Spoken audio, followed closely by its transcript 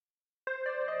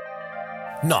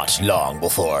Not long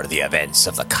before the events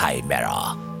of the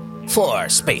Chimera, 4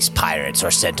 space pirates were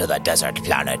sent to the desert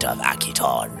planet of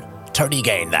Akiton to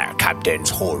regain their captain's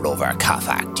hold over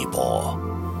Kafak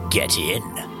Depot. Get in,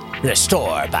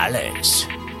 restore balance,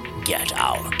 get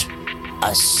out.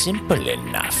 A simple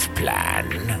enough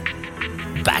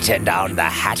plan. Batten down the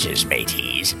hatches,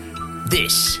 mateys.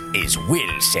 This is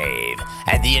Will Save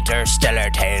and the Interstellar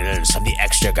Tales from the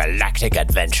Extragalactic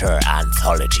Adventure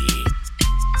Anthology.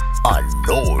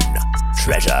 Unknown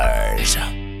Treasures.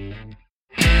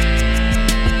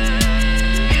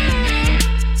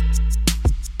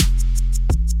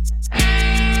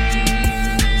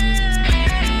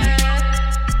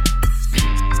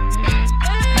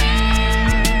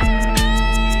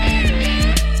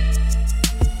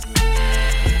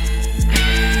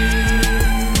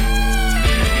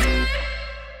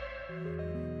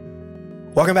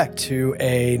 Welcome back to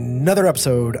another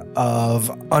episode of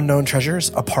Unknown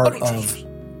Treasures, a part of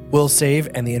Will Save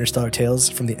and the Interstellar Tales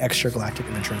from the Extragalactic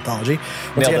Adventure Anthology.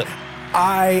 Once again,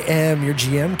 I am your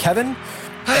GM, Kevin.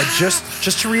 And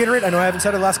just to reiterate, I know I haven't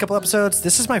said it the last couple episodes,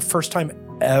 this is my first time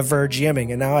ever GMing,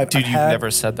 and now you've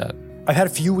never said that. I've had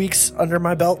a few weeks under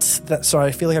my belt, so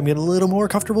I feel like I'm getting a little more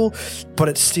comfortable, but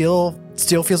it still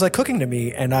feels like cooking to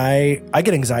me, and I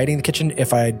get anxiety in the kitchen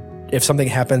if something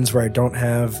happens where I don't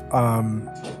have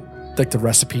like the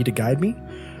recipe to guide me.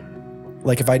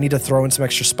 Like if I need to throw in some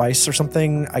extra spice or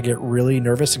something, I get really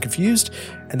nervous and confused,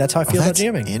 and that's how I feel about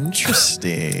jamming.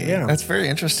 Interesting. Yeah, that's very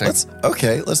interesting.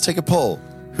 Let's take a poll.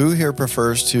 Who here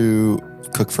prefers to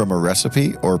cook from a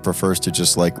recipe or prefers to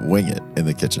just like wing it in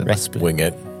the kitchen? Recipe. Wing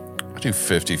it. I do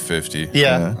 50-50.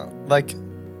 Yeah. Like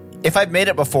if I've made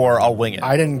it before, I'll wing it.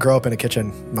 I didn't grow up in a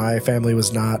kitchen. My family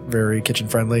was not very kitchen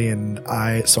friendly, and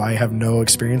I have no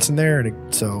experience in there.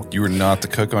 And so You were not the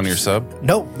cook on your sub?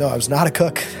 No, I was not a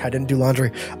cook. I didn't do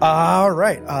laundry. All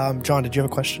right, John, did you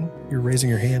have a question? You're raising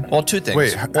your hand. Well, 2 things.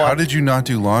 Wait, how did you not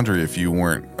do laundry if you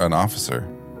weren't an officer?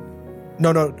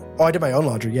 No. Oh, I did my own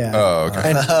laundry. Yeah. Oh,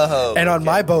 okay. And on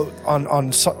my boat,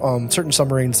 on certain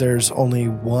submarines, there's only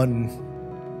one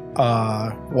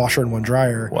washer and one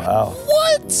dryer. Wow.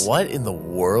 What in the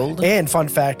world? And fun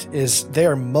fact is they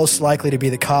are most likely to be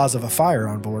the cause of a fire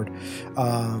on board.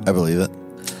 I believe it.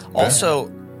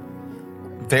 Also,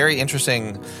 very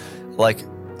interesting. Like,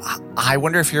 I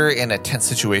wonder if you're in a tense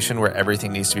situation where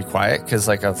everything needs to be quiet, because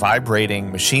like a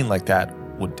vibrating machine like that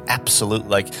would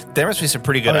absolutely there must be some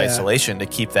pretty good isolation to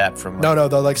keep that from. No,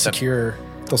 they'll secure.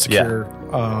 They'll secure.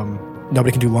 Yeah.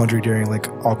 Nobody can do laundry during like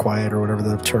all quiet or whatever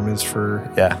the term is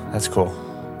for. Yeah, that's cool.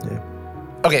 Yeah.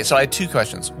 Okay, so I had 2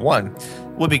 questions. One,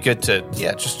 would be good to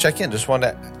just check in. Just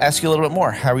wanted to ask you a little bit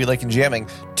more. How are you liking jamming?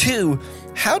 2,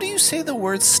 how do you say the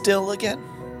word still again?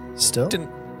 Still?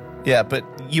 Yeah, but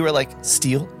you were like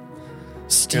steel.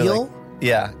 Steel? Like,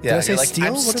 yeah. Did I say like, steel?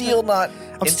 I'm still not.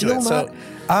 I'm still it, not. So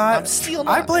I'm still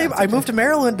not. I moved to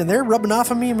Maryland and they're rubbing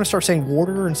off on me. I'm gonna start saying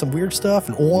water and some weird stuff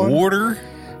and on. Water?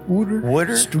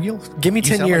 Steel. Give me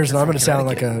 10 years and I'm gonna sound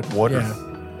like a water. Yeah.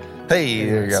 Hey,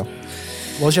 there you go.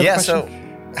 What was your question?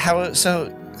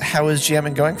 So how is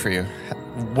jamming going for you?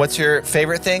 What's your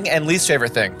favorite thing and least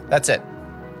favorite thing? That's it.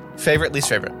 Favorite, least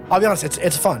favorite. I'll be honest,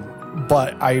 it's fun,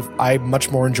 but I much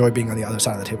more enjoy being on the other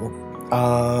side of the table.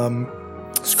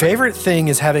 Favorite thing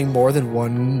is having more than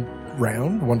one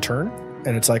round, one turn,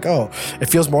 and it's like, it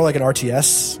feels more like an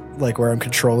RTS, like where I'm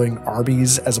controlling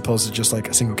armies as opposed to just like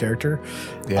a single character.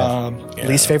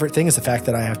 Least favorite thing is the fact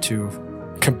that I have to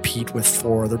compete with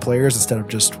 4 other players instead of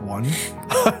just one.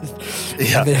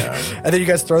 And then you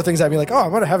guys throw things at me like,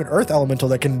 I'm going to have an earth elemental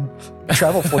that can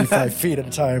travel 45 feet at a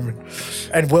time.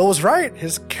 And Will was right.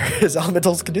 His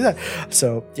elementals can do that.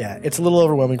 So yeah, it's a little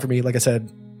overwhelming for me. Like I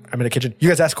said, I'm in a kitchen. You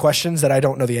guys ask questions that I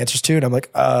don't know the answers to, and I'm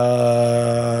like,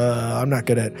 I'm not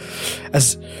good at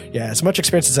as much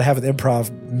experience as I have with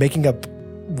improv. Making up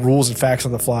rules and facts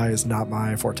on the fly is not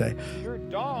my forte. Your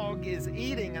dog is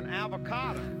eating an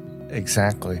avocado.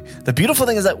 Exactly. The beautiful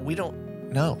thing is that we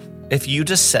don't know. If you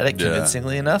just said it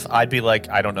convincingly enough, I'd be like,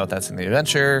 I don't know if that's in the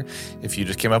adventure. If you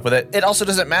just came up with it, it also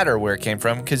doesn't matter where it came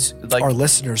from, because like our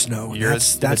listeners know.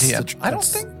 That's the DM. I don't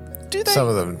think. Do they? Some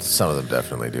of them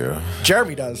definitely do.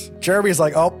 Jeremy does. Jeremy's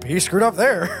like, he screwed up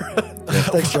there.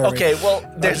 Thanks, Jeremy. Okay, well,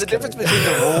 there's a difference between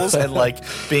the rules and like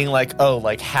being like,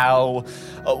 how,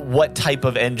 what type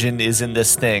of engine is in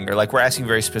this thing, or like we're asking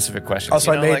very specific questions.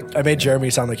 Also, I made Jeremy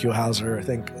sound like Hugh Hauser, I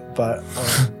think, but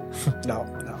no.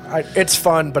 It's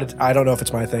fun, but I don't know if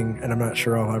it's my thing, and I'm not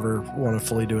sure I'll ever want to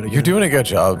fully do it again. You're doing a good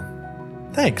job.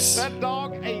 Thanks. That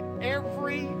dog ate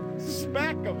every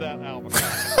speck of that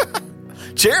avocado.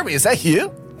 Jeremy, is that you?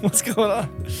 What's going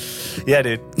on? Yeah,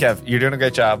 dude. Kev, you're doing a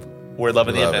great job. We're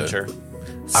loving the adventure.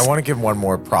 I want to give one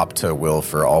more prop to Will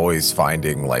for always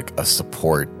finding like a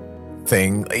support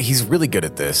thing. He's really good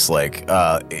at this. Like,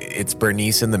 it's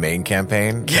Bernice in the main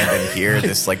campaign, and then here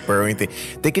this like burrowing thing.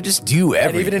 They could just do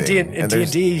everything. And even in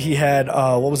D&D, he had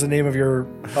what was the name of your?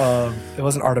 It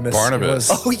wasn't Artemis. Barnabas.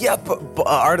 It was Oh yeah, but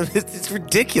Artemis, it's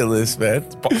ridiculous, man.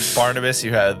 Barnabas,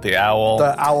 you had the owl.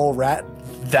 the owl rat.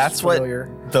 That's familiar.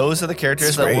 what. Those are the characters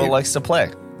It's that great. Will likes to play.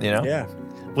 You know. Yeah.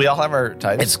 We all have our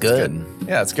types. It's good.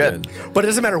 Yeah, it's good. But it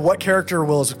doesn't matter what character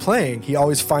Will is playing. He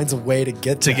always finds a way to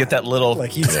get That little.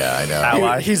 Like he's Yeah, I know.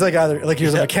 ally. he's like either like he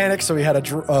was a mechanic, so he had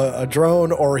a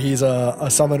drone, or he's a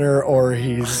summoner, or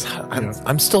he's.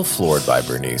 I'm still floored by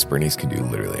Bernice. Bernice can do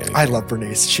literally anything. I love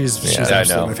Bernice. She's I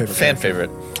absolutely know. my favorite. Fan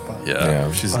character. favorite.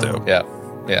 Yeah, she's dope.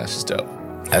 Yeah, she's dope.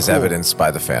 as evidenced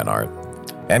by the fan art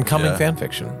and coming Yeah. fan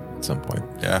fiction at some point.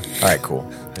 Yeah. All right,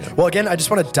 cool. Well, again, I just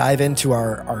want to dive into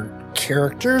our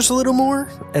characters a little more,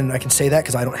 and I can say that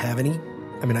because I don't have any.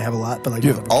 I mean, I have a lot, but like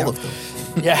You have all of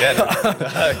them.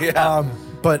 Yeah.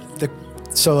 But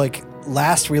so like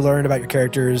last we learned about your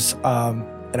characters,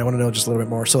 and I want to know just a little bit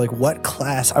more. So like, what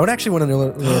class? I would actually want to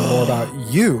learn more about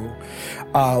you.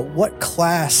 What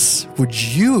class would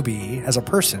you be as a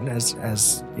person,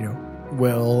 as you know,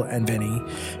 Will and Vinny,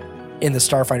 in the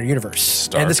Starfinder universe?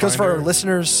 And this goes for our Starfinder?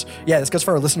 listeners. Yeah, this goes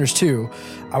for our listeners too.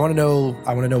 I want to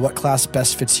know what class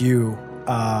best fits you,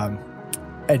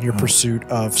 and your pursuit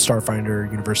of Starfinder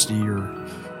University or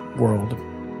world.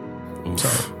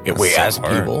 Wait, so as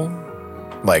hard. people,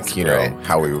 like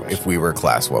if we were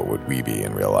class, what would we be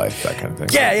in real life? That kind of thing.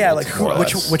 Yeah, like More or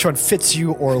which less. which one fits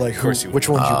you, or like course you which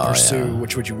one you Oh, pursue, yeah.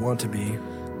 which would you want to be?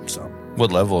 So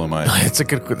What level am I? It's a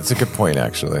good point,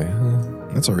 actually.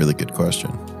 That's a really good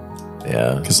question.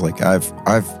 Yeah. Because like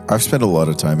I've spent a lot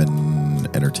of time in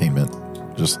entertainment,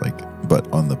 just like,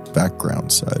 but on the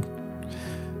background side.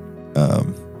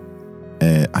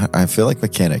 And I feel like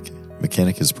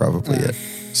mechanic is probably it.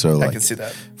 So like I can see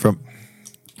that.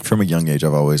 from a young age,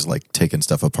 I've always like taken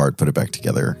stuff apart, put it back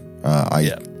together.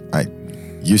 I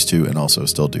used to, and also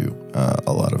still do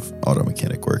a lot of auto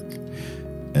mechanic work.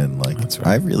 And like,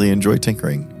 I really enjoy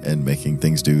tinkering and making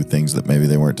things do things that maybe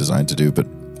they weren't designed to do, but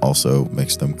also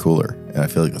makes them cooler. And I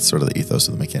feel like that's sort of the ethos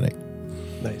of the mechanic.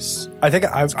 nice. I think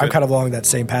I'm kind of along that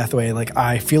same pathway. Like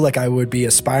I feel like I would be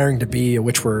aspiring to be a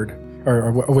witchword or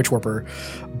a witch warper,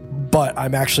 but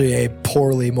I'm actually a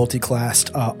poorly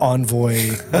multi-classed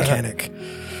envoy mechanic,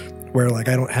 where like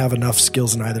I don't have enough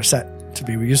skills in either set to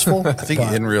be useful. I think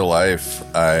in real life,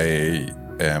 I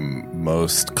am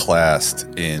most classed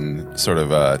in sort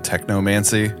of a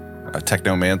technomancer,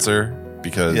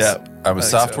 because Yeah, I'm a I think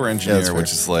software so. engineer, Yeah, that's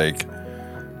which is like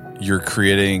you're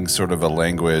creating sort of a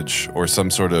language or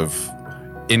some sort of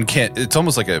it's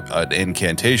almost like an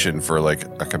incantation for like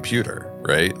a computer,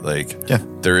 right? Like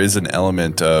there is an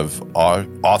element of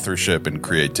authorship and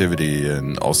creativity,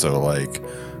 and also like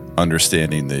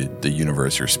understanding the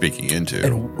universe you're speaking into.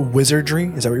 and wizardry,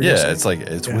 is that what you're saying? It's like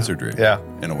it's wizardry. Yeah.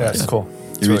 in a way. That's cool.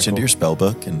 You reach into your spell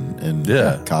book and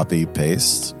copy,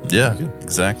 paste. Yeah,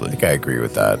 exactly. I think I agree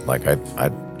with that. Like, I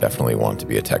definitely want to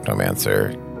be a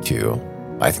technomancer too.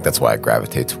 I think that's why I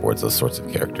gravitate towards those sorts of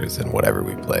characters in whatever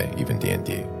we play, even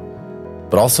D&D.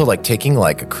 But also, like, taking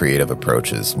like a creative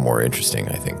approach is more interesting,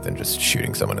 I think, than just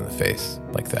shooting someone in the face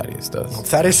like Thaddeus does.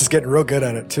 Thaddeus is getting real good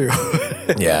at it too.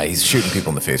 Yeah, he's shooting people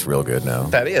in the face real good now.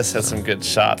 Thaddeus has some good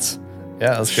shots.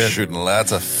 Yeah, that's good. Shooting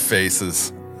lots of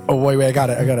faces. Oh wait, I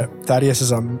got it. Thaddeus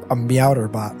is a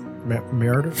Meowder bot.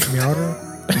 Meowder?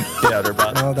 Yeah, they're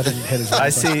about. No, that didn't hit his head. I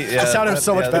see. Yeah, It sounded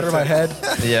so much better in my head.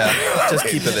 Yeah, just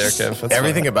keep it there, Kev. That's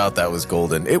Everything about that was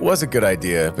golden. It was a good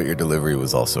idea, but your delivery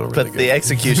was also really But good. the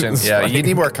execution, It's yeah, funny. you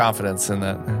need more confidence in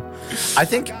that. I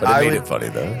think But it made it funny,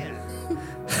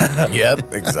 though.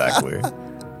 Yep, exactly.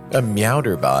 A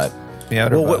Meowder bot.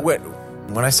 Meowder Well, bot.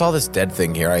 when I saw this dead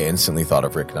thing here, I instantly thought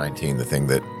of Rick 19, the thing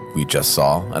that we just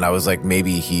saw, and I was like,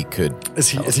 maybe he could. Is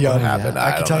he tell us on what happened?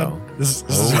 I don't know. Akiton? This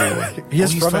is he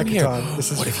is he's from from here. Akiton. This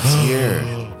is What if he's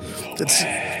here?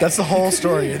 that's the whole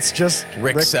story. It's just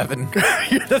Rick 7.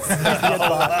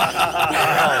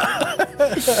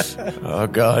 Oh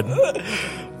God,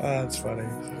 That's funny.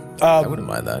 I wouldn't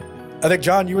mind that. I think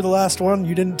John, you were the last one.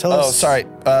 You didn't tell us. Oh, sorry.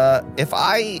 If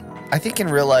I think in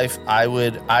real life, I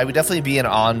would definitely be an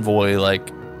envoy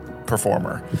like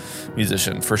performer,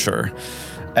 musician for sure,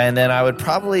 and then I would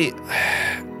probably.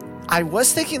 I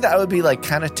was thinking that I would be like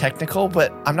kind of technical,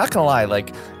 but I'm not gonna lie.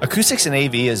 Like acoustics and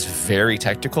AV is very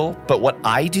technical, but what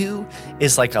I do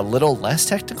is like a little less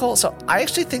technical. So I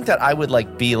actually think that I would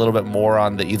like be a little bit more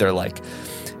on the either like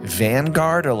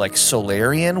Vanguard or like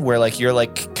Solarian, where like you're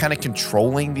like kind of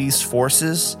controlling these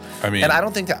forces. I mean, And I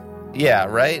don't think that, yeah,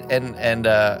 right. And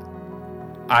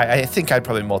I think I'd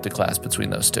probably multi-class between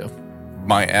those two.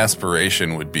 My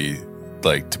aspiration would be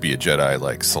like to be a Jedi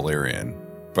like Solarian,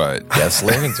 but Yeah,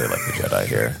 Solarians are like the Jedi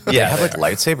here. Yeah, They have like they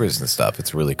lightsabers and stuff.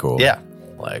 It's really cool. Yeah.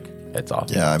 Like, it's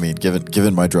awesome. Yeah, I mean,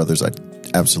 given my druthers,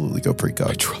 I'd absolutely go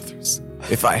precog. Druthers.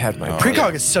 If I had my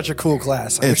Precog is such a cool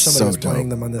class. I wish It's somebody so was playing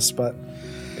dope. them on this, but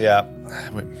Yeah.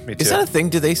 Me too. Is that a thing?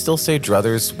 Do they still say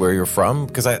druthers where you're from?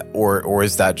 Because or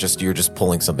is that just you're just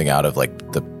pulling something out of like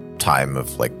the time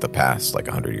of like the past, like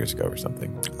 100 years ago or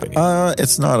something?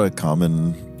 It's not a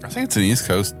common. I think it's an East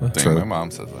Coast thing. True. My mom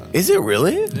says that. Is it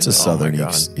really? It's a southern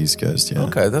East Coast. Yeah.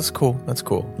 Okay, that's cool. That's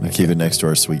cool. We keep it next to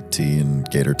our sweet tea and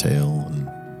gator tail and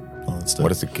all that stuff.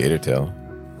 What is a gator tail?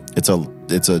 It's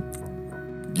a.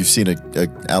 You've seen a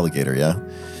alligator, yeah?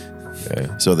 Okay.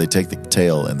 So they take the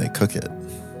tail and they cook it.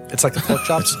 it's like the pork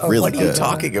chops. really What are you good.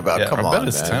 talking about? Yeah, Come I on, bet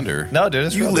it's man. tender. No, dude,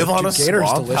 it's You really live on a Dude, gator's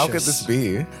swamp. How could delicious. this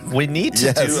be? We need to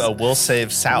Yes. do a Will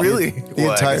Save South. Really? The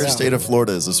What? entire Yeah. state of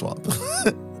Florida is a swamp.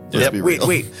 Let's Yep. be Wait, real.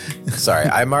 wait. Sorry,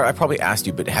 I probably asked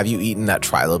you, but have you eaten that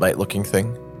trilobite looking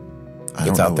thing? I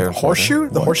It's don't out know. there. in Horseshoe?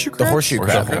 The What? horseshoe The crab? horseshoe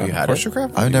crab. crab? Have you had Horseshoe it?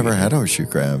 crab? I've never had horseshoe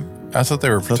crab. I thought they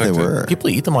were I thought they protected. were. People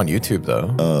eat them on YouTube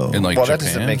though. Oh, In like Well, Japan. that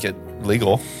doesn't make it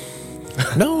legal.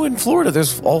 No, in Florida,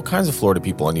 there's all kinds of Florida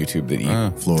people on YouTube that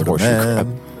eat Florida horseshoe man. crab.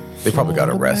 They probably got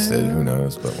arrested. Who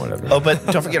knows? But whatever. Oh, but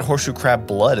don't forget horseshoe crab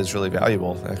blood is really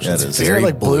valuable. Actually, Yeah, it is. Isn't very it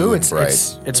like blue? blue and It's,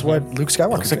 bright. it's what Luke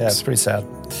Skywalker. Yeah, it's pretty sad,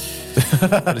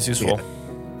 but it's useful.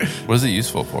 What is it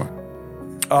useful for?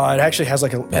 It actually has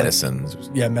like a Medicines.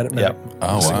 Yeah, Yeah.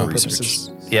 Oh, wow.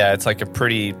 purposes. Yeah, it's like a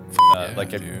pretty,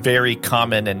 like a very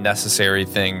common and necessary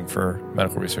thing for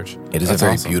medical research. It is That's a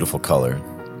very awesome. beautiful color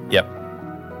Yep.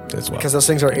 as well. Because those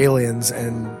things are aliens,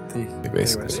 and They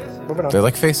basically- anyways, moving on. They're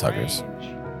like face huggers.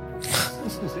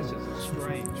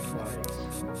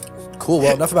 Cool.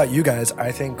 Well, enough about you guys.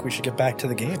 I think we should get back to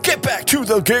the game. Get back to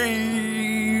the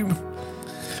game!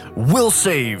 Will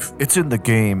save. It's in the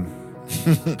game.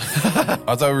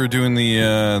 I thought we were doing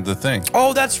the thing.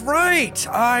 Oh, that's right.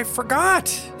 I forgot.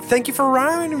 Thank you for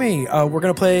reminding me. We're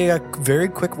going to play a very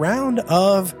quick round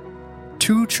of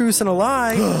Two Truths and a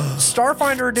Lie,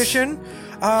 Starfinder edition.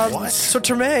 So,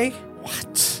 Termay.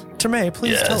 What? Termay,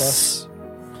 please tell us.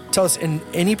 Tell us in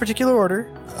any particular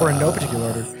order or in no particular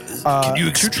order. Can you two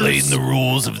explain truths. the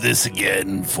rules of this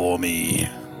again for me?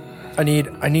 I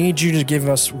need you to give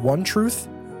us one truth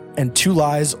and two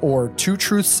lies, or two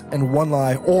truths and one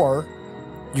lie, or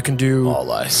you can do All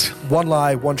lies. one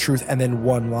lie, one truth, and then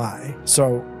one lie.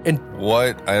 So in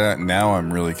What? Now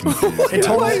I'm really confused. In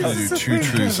total- I'm gonna do two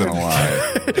truths and a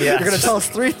lie. you're going to tell us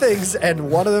three things, and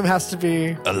one of them has to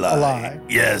be a lie.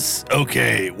 Yes.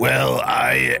 Okay. Well,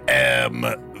 I am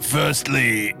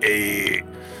firstly a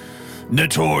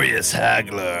notorious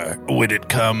haggler when it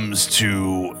comes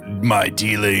to my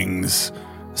dealings.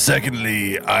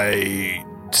 Secondly, I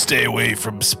stay away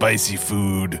from spicy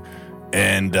food.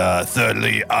 And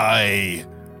thirdly, I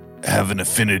have an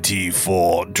affinity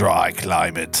for dry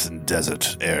climates and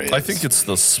desert areas. I think it's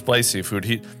the spicy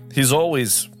food. He's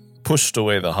always pushed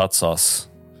away the hot sauce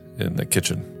in the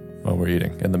kitchen while we're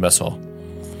eating in the mess hall.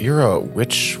 You're a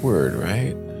witch word,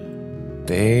 right?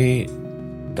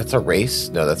 That's a race?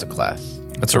 No, that's a class.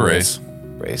 That's a race.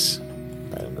 Race. All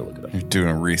right, I'm gonna look it up. You're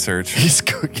doing research. He's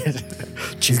going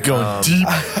deep.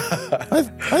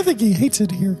 I think he hates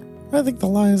it here. I think the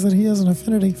lie is that he has an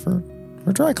affinity for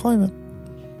dry climate.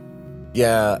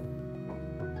 Yeah.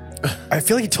 I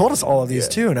feel like he told us all of these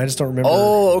too, and I just don't remember.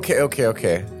 Oh, okay.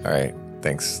 All right.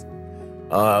 Thanks.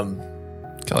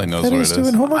 Kelly knows what it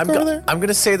is. homework I'm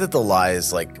gonna say that the lie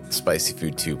is like spicy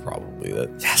food too. Probably that.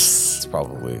 Yes. It's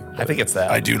probably. I think it's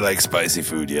that. I do like spicy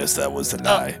food. Yes, that was the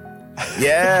lie.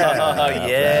 Yeah. Oh,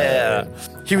 yeah.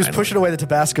 He was pushing away the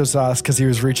Tabasco sauce because he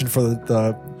was reaching for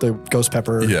the ghost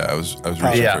pepper. Yeah, I was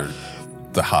reaching Yeah. for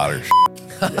the hotter.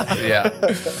 Yeah.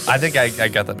 I think I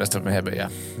got that messed up in my head, but yeah.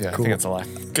 Yeah, I think it's a lie.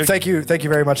 Good. Thank you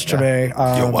very much,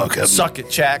 Treme. You're welcome. Suck it,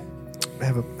 Jack.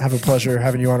 Have a pleasure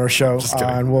having you on our show,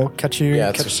 and we'll catch Yeah,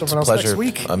 it's someone a else pleasure next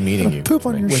week. meeting you. Poop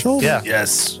on your shoulder. Yeah.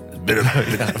 Yes, been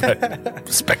a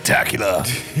spectacular.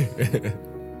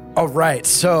 All right,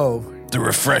 so The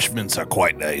refreshments are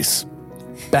quite nice.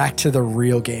 back to the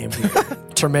real game.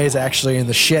 Terme's actually in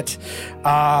the shit.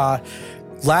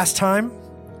 Last time,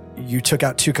 you took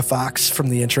out Tuka Fox from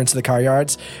the entrance of the car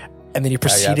yards, and then you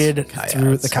proceeded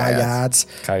through the Kayyads,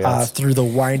 through the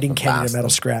winding canyon of metal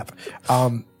scrap.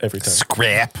 Every time.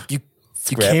 Scrap. You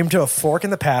came to a fork in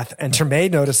the path, and Terme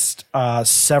noticed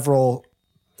several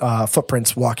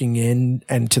footprints walking in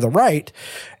and to the right,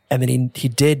 and then he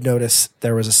did notice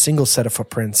there was a single set of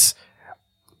footprints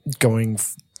going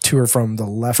to or from the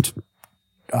left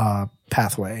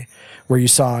pathway where you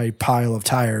saw a pile of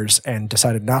tires and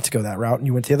decided not to go that route, and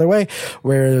you went the other way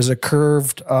where there's a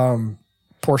curved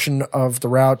portion of the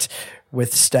route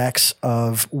with stacks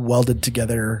of welded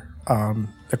together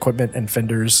equipment and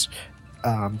fenders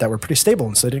that were pretty stable,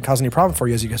 and so they didn't cause any problem for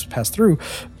you as you guys passed through.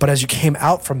 But as you came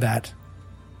out from that,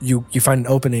 you find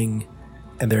an opening,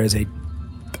 and there is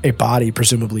a body,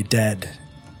 presumably dead,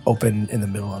 open in the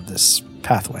middle of this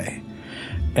pathway.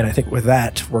 And I think with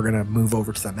that, we're going to move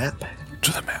over to the map.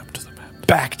 To the map.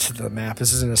 Back to the map.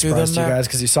 This isn't a surprise to you guys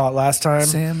because you saw it last time.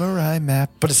 Samurai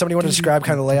map. But does somebody want to describe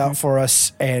kind of the layout for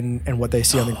us and what they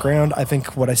see on the ground? I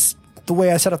think the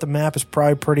way I set up the map is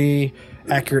probably pretty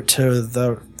accurate to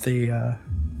the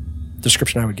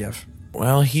description I would give.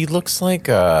 Well, he looks like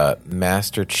a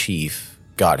Master Chief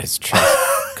got his chest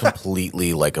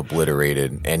completely like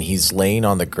obliterated, and he's laying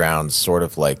on the ground sort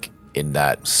of like in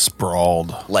that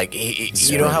sprawled. Like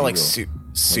you know how like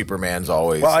Superman's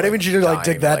always. Well, I didn't mean you to like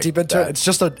dig that like deep into it. It's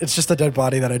just a dead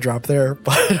body that I dropped there.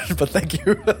 But thank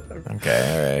you.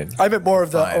 Okay, all right. I meant more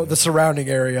of the surrounding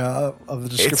area of the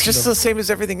description. It's just the same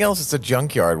as everything else. It's a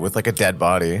junkyard with like a dead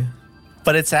body.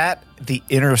 But it's at the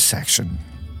intersection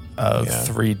of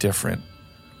three different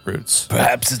routes.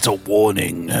 Perhaps it's a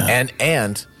warning.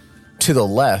 And to the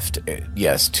left,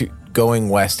 going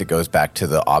west, it goes back to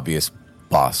the obvious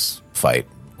boss fight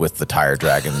with the tire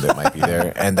dragon that might be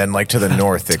there. And then like to the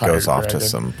north, it goes off to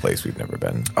some place we've never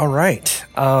been. All right.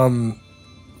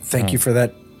 Thank you for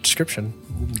that description.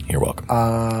 You're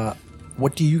welcome.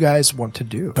 What do you guys want to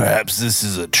do? Perhaps this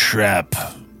is a trap.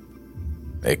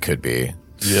 It could be.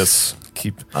 Yes.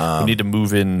 We need to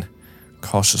move in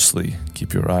cautiously.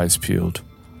 Keep your eyes peeled.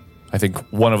 I think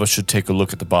one of us should take a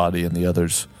look at the body and the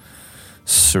others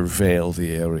surveil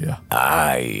the area.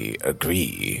 I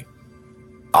agree.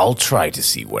 I'll try to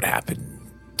see what happened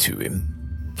to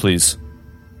him. Please.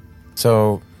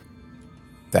 So,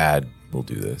 Thad will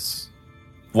do this.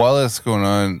 While that's going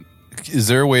on, is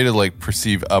there a way to like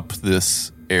perceive up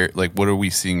this air? Like, what are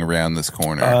we seeing around this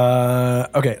corner?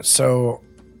 Okay, so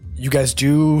you guys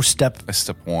do step I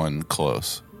step one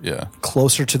close. Yeah.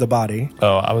 closer to the body.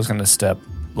 Oh, I was going to step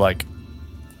like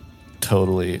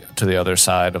totally to the other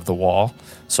side of the wall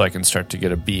so I can start to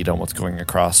get a bead on what's going on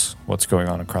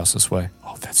across this way.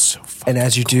 Oh, that's so fun. And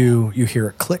as you do, you hear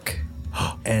a click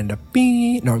and a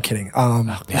beep. No, I'm kidding.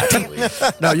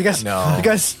 No, you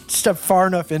guys step far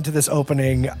enough into this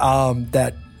opening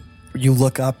that you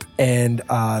look up and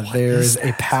there's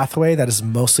a pathway that is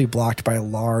mostly blocked by a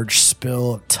large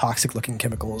spill of toxic-looking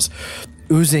chemicals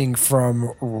oozing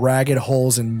from ragged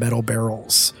holes in metal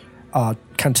barrels kind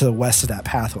of to the west of that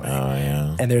pathway. Oh,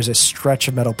 yeah. And there's a stretch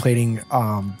of metal plating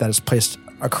that is placed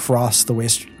across the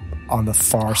waist on the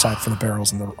far side from the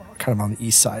barrels and the kind of on the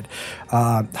east side,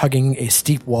 hugging a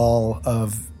steep wall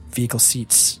of vehicle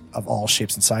seats of all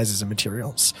shapes and sizes and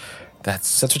materials.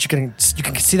 That's what you can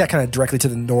see that kind of directly to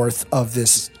the north of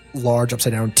this large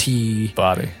upside down T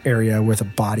body area with a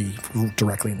body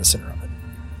directly in the center of it.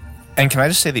 And can I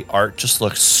just say the art just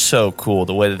looks so cool.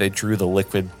 The way that they drew the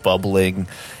liquid bubbling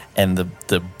and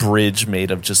the bridge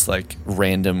made of just like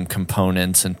random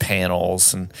components and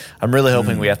panels. And I'm really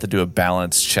hoping we have to do a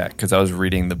balance check because I was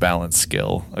reading the balance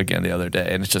skill again the other day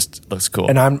and it just looks cool.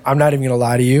 And I'm not even going to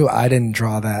lie to you. I didn't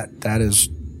draw that.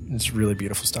 It's really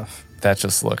beautiful stuff. That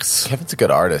just looks... Kevin's a good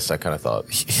artist, I kind of thought.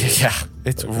 Yeah,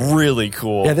 it's really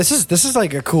cool. Yeah, this is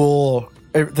like a cool...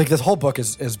 Like this whole book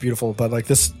is beautiful, but like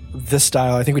this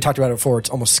style, I think we talked about it before, it's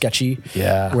almost sketchy.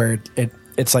 Yeah. Where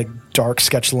it's like dark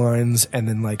sketch lines and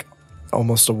then like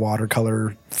almost a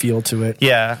watercolor feel to it.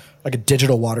 Yeah. Like a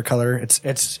digital watercolor.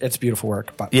 It's beautiful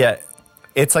work. But yeah.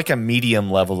 It's like a medium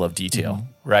level of detail,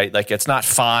 right? Like it's not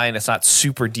fine, it's not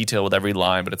super detailed with every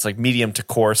line, but it's like medium to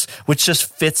coarse, which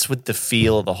just fits with the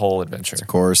feel of the whole adventure. It's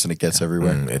coarse and it gets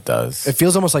everywhere. It does. it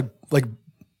feels almost like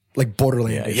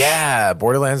Borderlands. Yeah,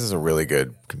 Borderlands is a really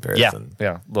good comparison.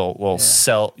 Yeah. Little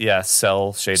cell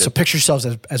shaded. So picture yourselves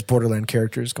as Borderland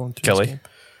characters going through Kelly. this game.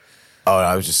 Oh, and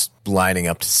I was just lining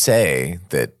up to say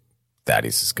that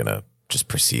Thaddeus is going to just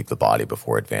perceive the body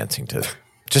before advancing to...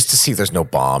 Just to see if there's no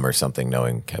bomb or something,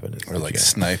 knowing Kevin is... Or like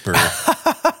sniper.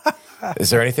 Is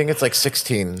there anything? It's like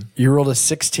 16. You rolled a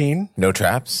 16. No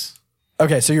traps?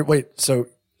 Okay, so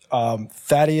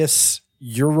Thaddeus,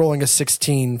 you're rolling a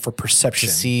 16 for perception.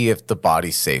 To see if the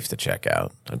body's safe to check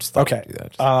out. I just thought Okay. I'd do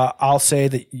that. I'll say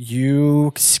that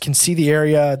you can see the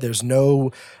area. There's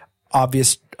no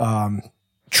obvious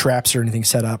traps or anything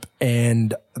set up.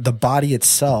 And the body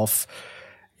itself,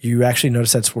 you actually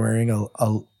notice that's wearing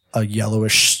a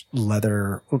yellowish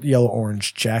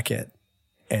yellow-orange jacket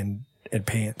and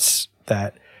pants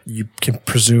that you can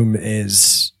presume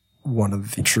is one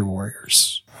of the true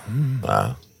warriors.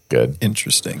 Good.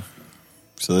 Interesting.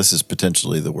 So this is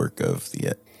potentially the work of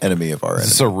the enemy of our enemy. Is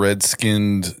this a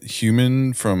red-skinned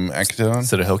human from Akiton?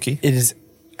 Is it a Hoki? It is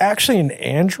actually an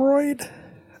android.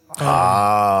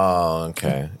 Oh,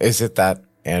 okay. Is it that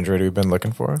android we've been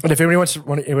looking for? And if anybody wants to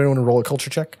roll a culture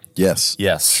check, Yes.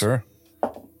 Yes. Sure.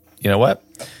 You know what?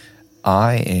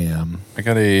 I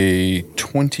got a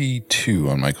 22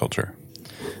 on my culture.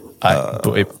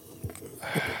 wait,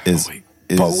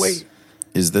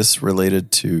 Is this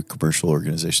related to commercial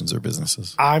organizations or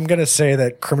businesses? I'm going to say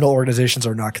that criminal organizations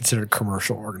are not considered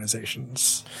commercial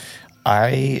organizations.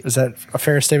 Is that a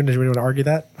fair statement? Does anyone want to argue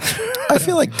that? I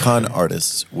feel like con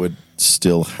artists would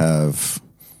still have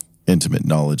intimate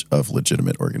knowledge of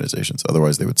legitimate organizations.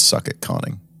 Otherwise, they would suck at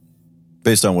conning.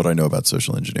 Based on what I know about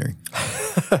social engineering.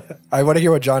 I want to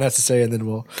hear what John has to say, and then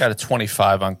we'll... got a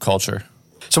 25 on culture.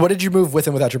 So what did you move with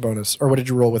and without your bonus? Or what did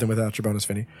you roll with and without your bonus,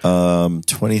 Vinny?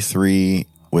 23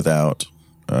 without.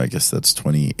 I guess that's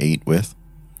 28 with.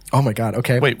 Oh my God.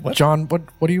 Okay. Wait, what? John, what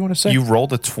do you want to say? You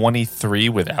rolled a 23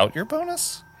 without your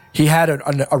bonus? He had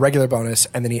a regular bonus,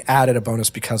 and then he added a bonus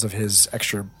because of his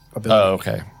extra ability. Oh,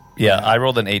 okay. Yeah, I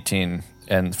rolled an 18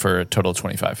 and for a total of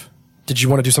 25. Did you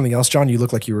want to do something else, John? You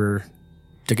look like you were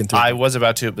digging through. I was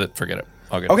about to, but forget it.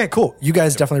 I'll get it. Okay, cool. You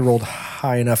guys definitely rolled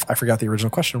high enough. I forgot the original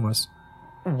question was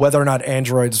whether or not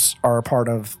androids are a part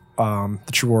of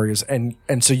the True Warriors, and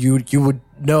so you would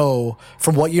know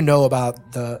from what you know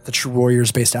about the True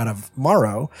Warriors based out of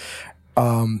Morrow,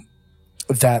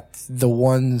 that the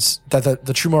ones that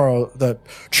the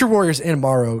True Warriors in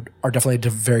Morrow are definitely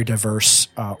a very diverse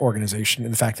organization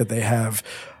in the fact that they have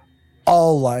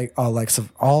all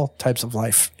types of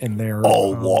life in their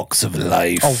All walks of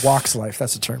life. all walks of life.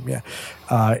 That's the term.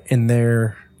 Yeah, in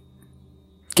their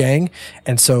gang,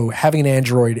 and so having an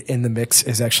android in the mix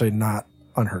is actually not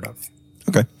unheard of.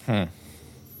 Okay.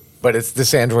 But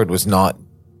this android was not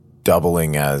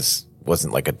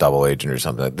wasn't like a double agent or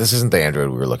something. This isn't the android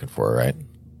we were looking for, right?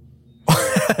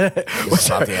 It's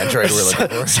not the android we're looking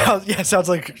for. Sounds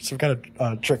like some kind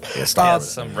of trick.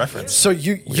 Some reference. So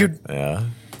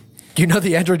you know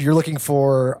the android you're looking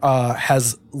for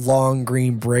has long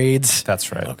green braids.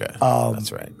 That's right. Okay,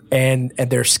 that's right. And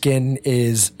their skin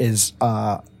is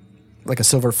like a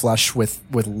silver flesh with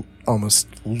almost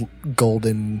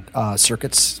golden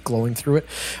circuits glowing through it.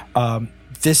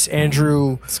 This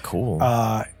Andrew, it's cool.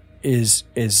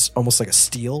 Is almost like a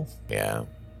steel. Yeah,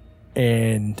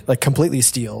 and like completely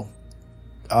steel.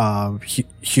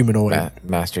 Humanoid,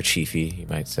 Master Chiefy, you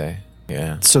might say.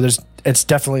 Yeah. So it's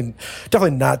definitely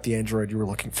not the android you were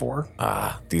looking for.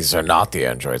 These are not the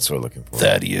androids we're looking for.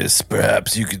 Thaddeus,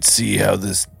 perhaps you could see how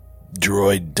this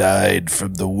droid died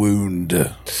from the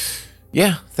wound.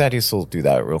 Yeah, Thaddeus will do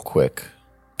that real quick.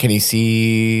 Can you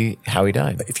see how he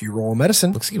died? If you roll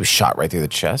medicine, Looks like he was shot right through the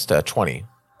chest. 20.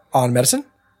 on medicine,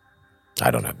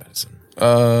 I don't have medicine.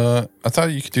 I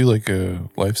thought you could do like a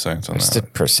life science on Just that. a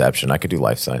perception. I could do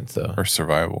life science though. Or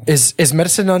survival. is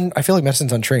medicine on? I feel like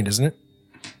medicine's untrained, isn't it?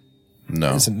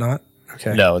 No. Is it not?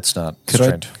 Okay. No, it's not. It's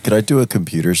trained. Could I do a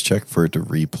computer's check for it to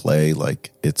replay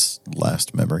like its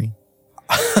last memory?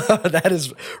 That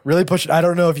is really pushing. I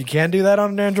don't know if you can do that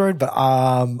on an Android, but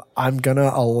I'm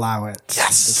gonna allow it.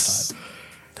 Yes.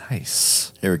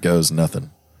 Nice. Here it goes.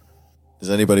 Nothing. Does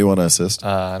anybody want to assist?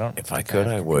 I don't. If I could,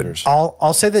 I would.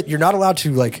 I'll say that you're not allowed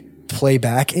to like play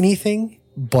back anything,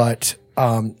 but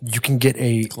you can get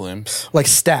a Glimpse. like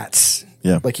stats.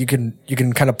 Yeah. Like you can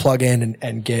kind of plug in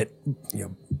and get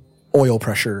oil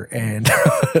pressure and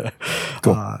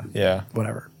Yeah.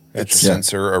 whatever. Its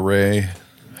sensor array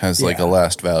has like a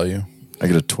last value. I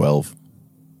get a 12.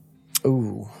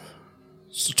 Ooh.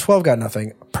 So 12 got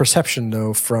nothing. Perception,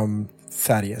 though, from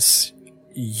Thaddeus.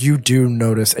 You do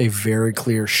notice a very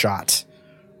clear shot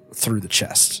through the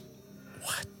chest.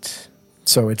 What?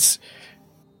 So it's,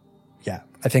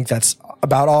 I think that's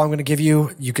about all I'm going to give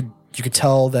you. You could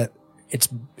tell that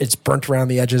it's burnt around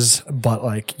the edges, but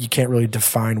like you can't really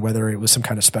define whether it was some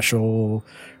kind of special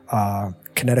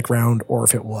kinetic round or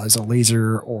if it was a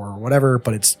laser or whatever,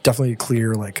 but it's definitely a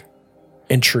clear like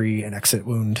entry and exit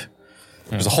wound.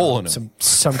 There's a hole in him.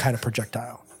 Some kind of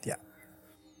projectile. Yeah.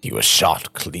 He was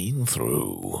shot clean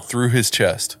through. Through his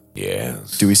chest.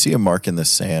 Yes. Do we see a mark in the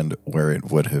sand where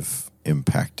it would have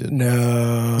impacted?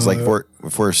 No. It's like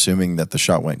if we're assuming that the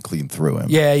shot went clean through him.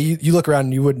 Yeah, you look around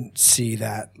and you wouldn't see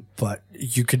that, but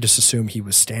you could just assume he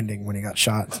was standing when he got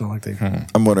shot. It's not like they.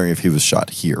 I'm wondering if he was shot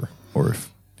here or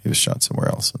if he was shot somewhere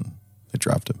else and they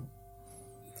dropped him.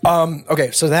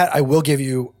 Okay, so that I will give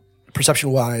you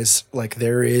perception wise, like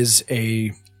there is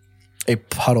a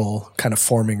puddle kind of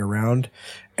forming around,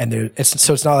 and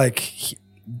it's not like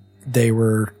they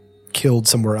were killed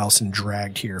somewhere else and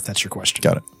dragged here, if that's your question.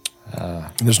 Got it.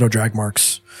 And there's no drag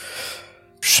marks.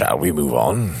 Shall we move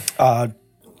on? I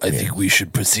think we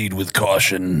should proceed with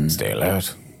caution. Stay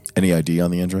alert. Any ID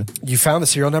on the android? You found the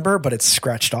serial number, but it's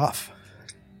scratched off.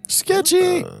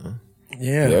 Sketchy.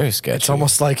 Yeah. Very sketchy. It's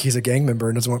almost like he's a gang member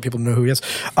and doesn't want people to know who he is.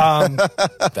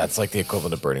 That's like the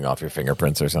equivalent of burning off your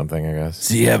fingerprints or something, I guess.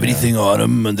 Do you have anything on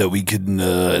him that we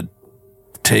can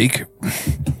take?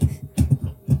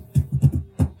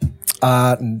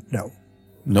 No.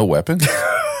 No weapons?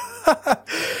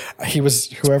 He was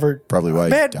whoever. Probably why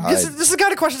he Man, died. this is the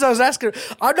kind of questions I was asking.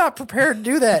 I'm not prepared to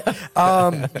do that.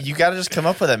 You got to just come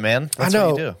up with it, man. That's I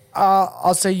know. what you do.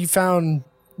 I'll say you found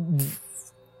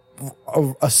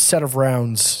a set of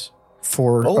rounds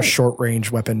for a short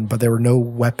range weapon, but there were no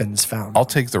weapons found. I'll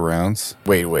take the rounds.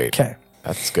 Wait. Okay.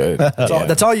 That's good.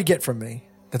 That's all you get from me.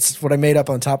 That's what I made up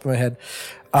on top of my head.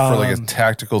 For like a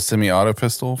tactical semi-auto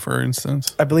pistol, for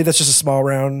instance? I believe that's just a small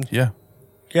round. Yeah.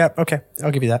 Yeah, okay.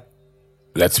 I'll give you that.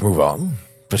 Let's move on.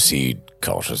 Proceed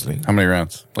cautiously. How many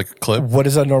rounds? Like a clip? What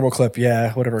is a normal clip?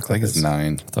 Yeah, whatever a I clip think it's is.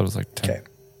 9. I thought it was like 10. Okay.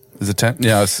 Is it 10?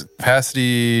 Yeah, it's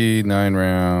capacity, 9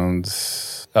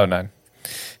 rounds. Oh, 9.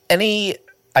 Any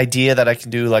idea that I can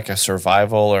do like a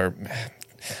survival or...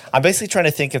 I'm basically trying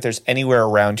to think if there's anywhere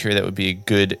around here that would be a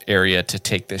good area to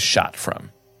take this shot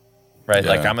from. Right? Yeah.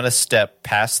 Like I'm going to step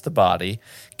past the body,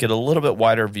 get a little bit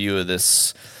wider view of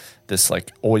this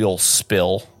like oil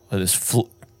spill, or this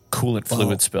coolant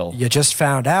fluid spill. You just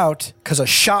found out because a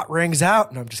shot rings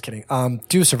out. No, I'm just kidding.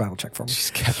 Do a survival check for me.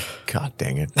 God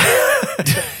dang it.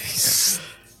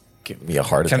 Give me a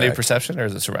heart Can I do attack. perception or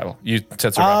is it survival? You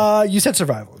said survival. You said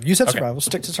survival. You said survival.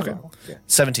 Stick to survival. Yeah.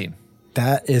 17.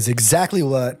 That is exactly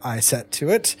what I set to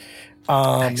it.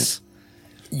 Nice.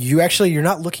 You're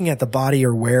not looking at the body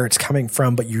or where it's coming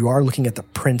from, but you are looking at the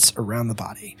prints around the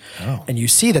body. Oh. And you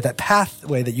see that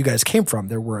pathway that you guys came from,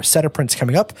 there were a set of prints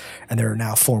coming up, and there are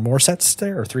now 4 more sets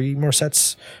there, or 3 more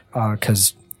sets,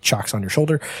 because chalk's on your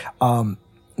shoulder.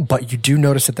 But you do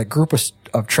notice that the group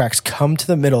of tracks come to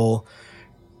the middle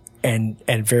and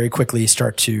very quickly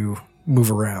start to move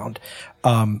around.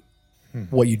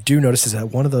 What you do notice is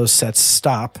that one of those sets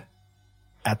stop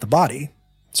at the body.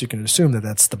 So you can assume that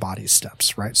that's the body's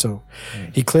steps, right? So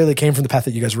he clearly came from the path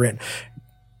that you guys were in.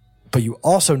 But you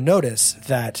also notice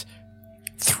that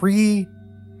 3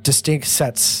 distinct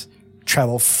sets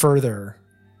travel further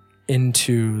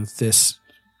into this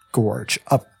gorge,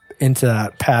 up into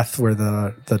that path where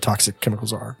the toxic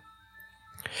chemicals are.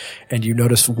 And you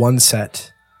notice one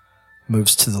set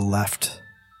moves to the left,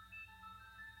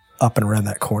 up and around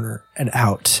that corner, and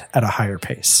out at a higher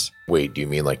pace. Wait, do you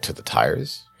mean like to the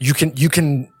tires? You can,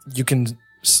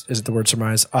 is it the word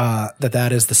surmise? That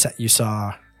is the set you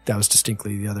saw. That was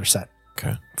distinctly the other set.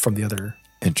 Okay. From the other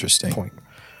Interesting. point.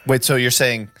 Wait, so you're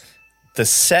saying the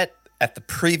set at the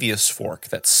previous fork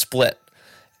that split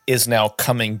is now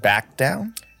coming back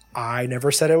down? I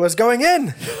never said it was going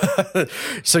in.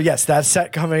 So yes, that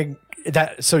set coming,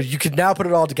 so you could now put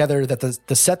it all together that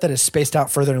the set that is spaced out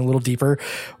further and a little deeper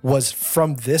was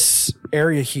from this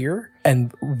area here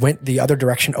and went the other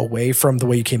direction away from the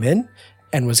way you came in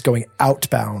and was going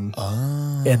outbound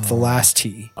at the last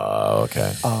T. Oh,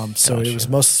 okay. So it was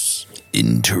most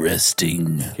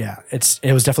Interesting. Yeah,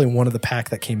 it was definitely one of the pack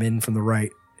that came in from the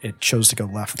right. It chose to go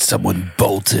left. Someone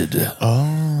bolted. Yeah.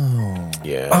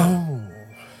 Oh,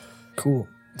 cool.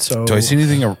 So Do I see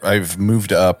anything? I've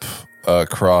moved up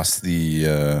across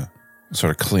the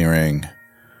sort of clearing,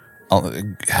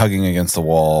 hugging against the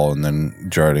wall, and then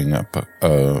darting up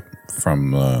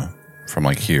from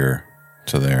like here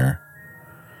to there.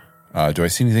 Do I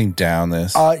see anything down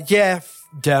this?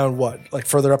 Down what? Like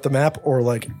further up the map or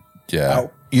like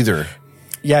out? Either.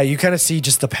 Yeah, you kind of see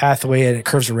just the pathway and it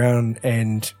curves around.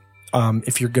 And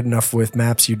if you're good enough with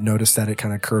maps, you'd notice that it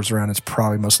kind of curves around. It's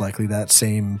probably most likely that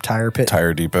same tire pit.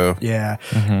 Tire depot. Yeah.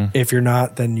 If you're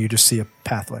not, then you just see a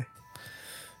pathway.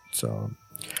 So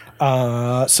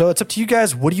it's up to you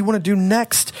guys. What do you want to do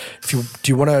next? Do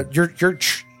you want to?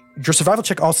 Your survival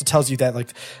check also tells you that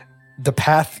like the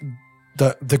path,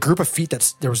 the group of feet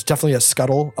there was definitely a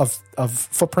scuttle of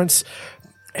footprints.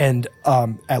 And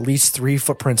at least 3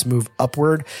 footprints move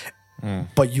upward,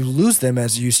 but you lose them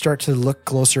as you start to look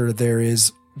closer. There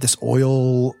is this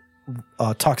oil,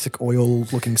 toxic oil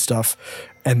looking stuff,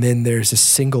 and then there's a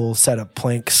single set of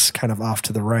planks kind of off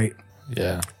to the right.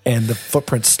 Yeah, and the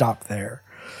footprints stop there.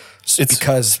 It's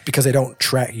because they don't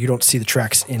track. You don't see the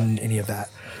tracks in any of that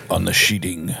on the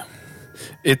sheeting.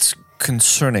 It's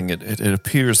concerning. It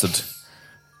appears that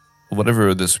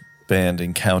whatever this band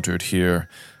encountered here,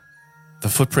 the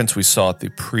footprints we saw at the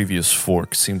previous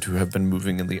fork seem to have been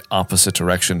moving in the opposite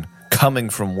direction coming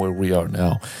from where we are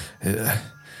now,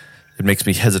 it makes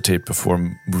me hesitate before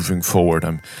moving forward.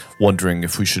 I'm wondering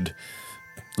if we should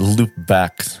loop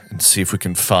back and see if we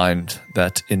can find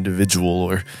that individual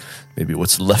or maybe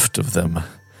what's left of them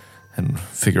and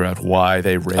figure out why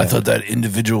they ran. I thought that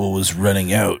individual was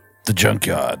running out the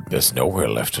junkyard. There's nowhere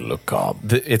left to look,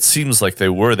 Cobb. It seems like they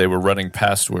were running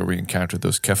past where we encountered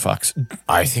those Kefox.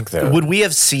 I think they're... Would we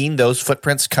have seen those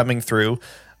footprints coming through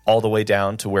all the way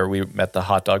down to where we met the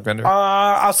hot dog vendor?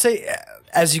 I'll say,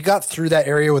 as you got through that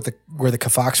area with where the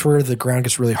Kefox were, the ground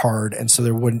gets really hard, and so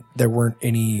there weren't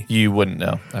any. You wouldn't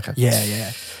know. Okay.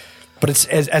 Yeah. But it's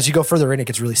as you go further in, it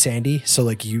gets really sandy. So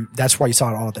like that's why you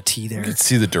saw all the T there. You could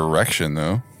see the direction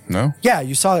though. No. Yeah,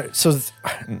 you saw it.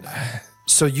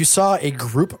 So you saw a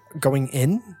group going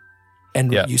in,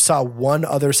 and you saw one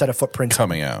other set of footprints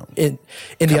coming out in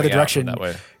the other direction. That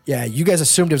way. Yeah, you guys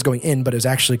assumed it was going in, but it was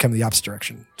actually coming the opposite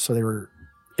direction. So they were.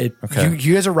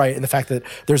 You guys are right in the fact that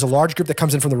there's a large group that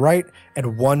comes in from the right,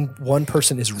 and one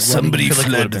person is running. Somebody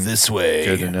fled this way.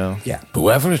 Good to know. Yeah.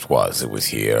 Whoever it was that was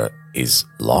here is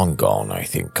long gone, I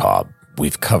think, Cobb.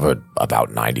 We've covered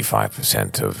about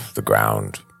 95% of the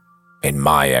ground. In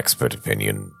my expert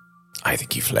opinion, I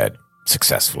think he fled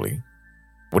successfully.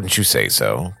 Wouldn't you say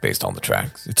so, based on the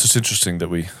tracks? It's just interesting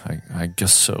that I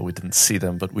guess so. We didn't see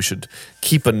them, but we should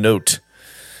keep a note.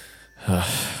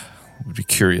 Would be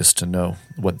curious to know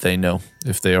what they know,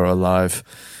 if they are alive.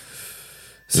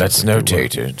 Let's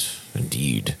notate it.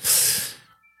 Indeed.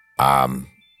 I'm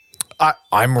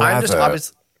rather...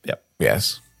 Yep.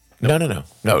 Yes. No,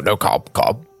 Cobb.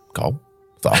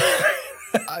 Thought.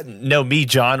 No, me,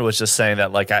 John, was just saying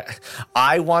that, like,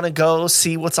 I want to go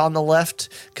see what's on the left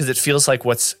because it feels like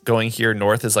what's going here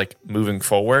north is, like, moving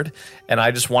forward, and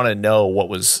I just want to know what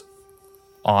was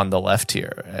on the left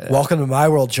here. Welcome to my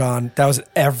world, John. That was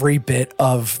every bit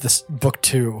of this book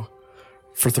 2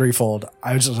 for Threefold.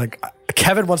 I was just like,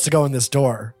 Kevin wants to go in this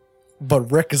door, but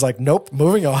Rick is like, nope,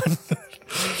 moving on.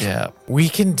 Yeah. We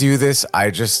can do this.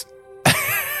 I just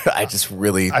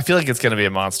really... I feel like it's going to be a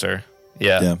monster.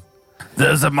 Yeah.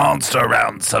 There's a monster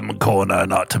around some corner,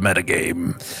 not to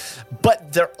metagame.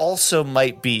 But there also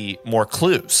might be more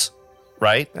clues,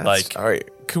 right? All right.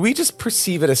 Could we just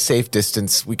perceive at a safe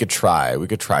distance? We could try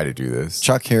to do this.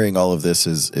 Chuck, hearing all of this,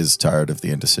 is tired of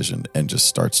the indecision and just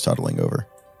starts toddling over.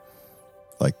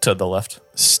 Like to the left.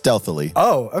 Stealthily.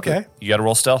 Oh, okay. You got to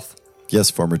roll stealth.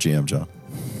 Yes, former GM John.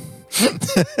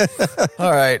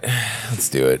 All right. Let's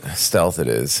do it. Stealth it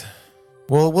is.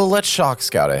 Well, we'll let Shock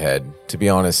scout ahead. To be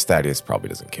honest, Thaddeus probably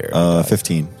doesn't care.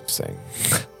 15. Saying.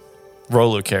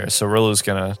 Rolu cares, so Rolu's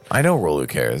going to... I know Rolu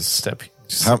cares. Step...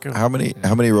 How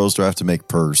many rolls do I have to make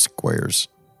per squares,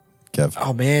 Kev?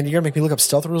 Oh man, you're gonna make me look up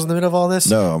stealth rules in the middle of all this?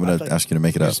 No, I'm gonna ask you to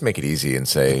make it up. Just make it easy and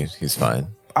say he's fine.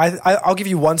 I'll give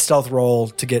you one stealth roll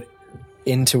to get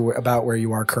into about where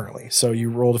you are currently. So you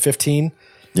rolled a 15.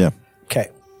 Yeah. Okay.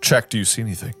 Check. Do you see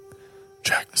anything?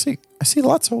 Check. I see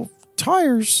lots of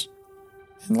tires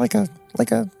and like a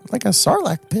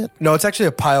sarlacc pit. No, it's actually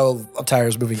a pile of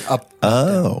tires moving up.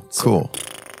 Oh, cool.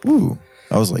 Ooh.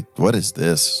 I was like, what is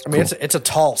this? I mean, Cool. it's a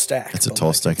tall stack. It's a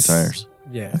tall stack of tires.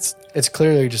 Yeah. It's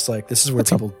clearly just like, this is where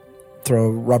people throw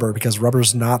rubber because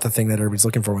rubber's not the thing that everybody's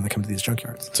looking for when they come to these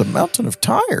junkyards. It's a mountain of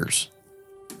tires.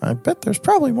 I bet there's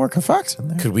probably more Kefox in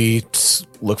there. Could we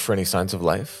look for any signs of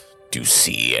life? Do you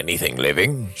see anything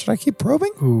living? Should I keep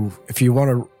probing? Ooh, if you want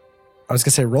to, I was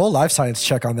going to say roll a life science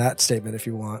check on that statement if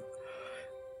you want.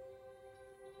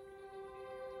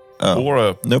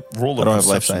 Or nope. Roll I a don't have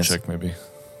life perception science. check, maybe.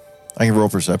 I can roll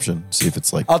perception, see if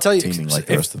it's like I'll tell you, teeming like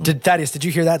the rest of them. Thaddeus, did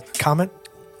you hear that comment?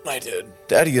 I did.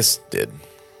 Thaddeus did.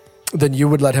 Then you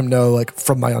would let him know, like,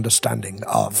 from my understanding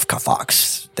of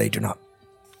Kefox, they do not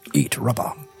eat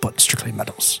rubber, but strictly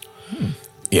metals.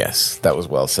 Yes, that was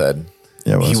well said.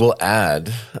 Yeah, it was. He will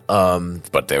add,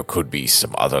 but there could be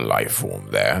some other life form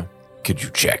there. Could you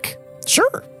check?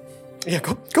 Sure. Yeah,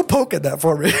 go poke at that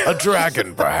for me. A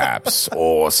dragon, perhaps,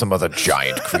 or some other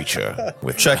giant creature.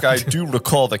 With Check, I do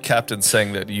recall the captain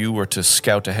saying that you were to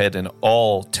scout ahead in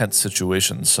all tense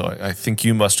situations, so I think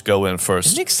you must go in It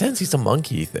first. makes sense. He's a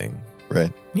monkey thing.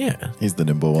 Right. Yeah. He's the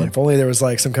nimble one. If only there was,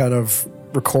 like, some kind of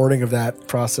recording of that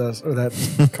process or that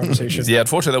conversation. Yeah,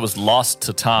 unfortunately, that was lost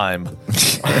to time.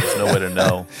 There's no way to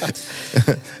know.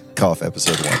 Cough,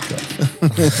 episode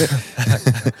 1.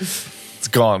 It's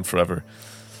gone forever.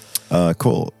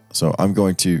 Cool. So I'm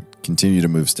going to continue to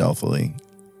move stealthily.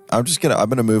 I'm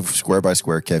gonna move square by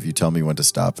square. Kev, you tell me when to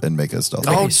stop and make a stealth.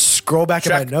 Oh, scroll back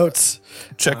in my Check. notes.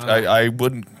 Check, I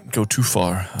wouldn't go too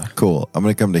far. Cool. I'm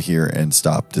gonna come to here and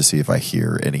stop to see if I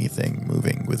hear anything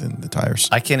moving within the tires.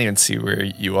 I can't even see where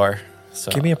you are.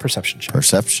 So. Give me a perception check.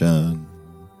 Perception.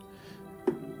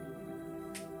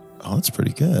 Oh, that's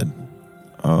pretty good.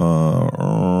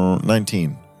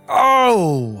 19.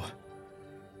 Oh!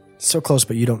 So close,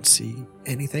 but you don't see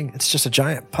anything. It's just a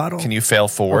giant puddle. Can you fail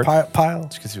forward? Pile.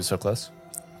 Because he was so close.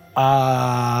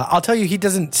 I'll tell you, he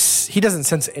doesn't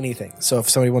sense anything. So if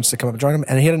somebody wants to come up and join him,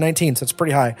 and he had a 19, so it's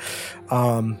pretty high.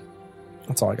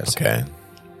 That's all I got to say. Okay.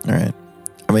 All right.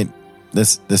 I mean,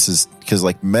 this is because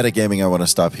like metagaming, I want to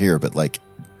stop here, but like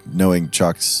knowing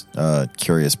Chuck's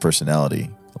curious personality,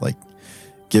 like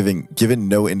given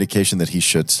no indication that he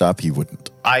should stop, he wouldn't.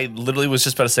 I literally was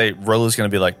just about to say, Rolo's going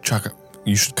to be like, Chuck,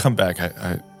 you should come back.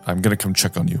 I'm going to come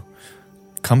check on you.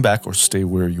 Come back or stay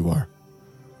where you are.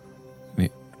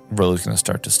 Rolo's going to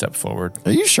start to step forward.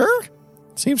 Are you sure?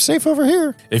 Seems safe over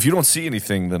here. If you don't see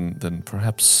anything, then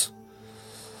perhaps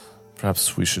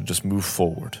we should just move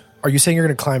forward. Are you saying you're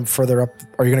going to climb further up?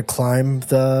 Are you going to climb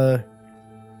the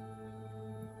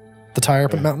tire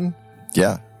up mountain?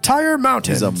 Yeah. Tire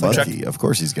mountain. He's a monkey. Of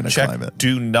course he's going to climb it.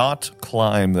 Do not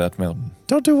climb that mountain.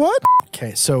 Don't do what?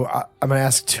 Okay, so I'm going to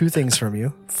ask two things from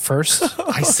you. First,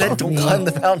 I said don't climb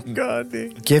the mountain. God,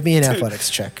 give me an athletics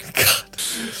check. God.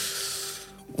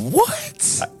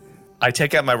 What? I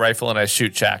take out my rifle and I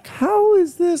shoot Jack. How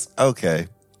is this? Okay.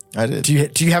 I did.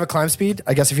 Do you have a climb speed?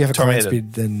 I guess if you have a climb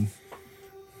speed, then...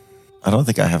 I don't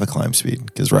think I have a climb speed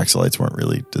because Raxalites weren't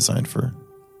really designed for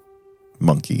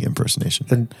monkey impersonation.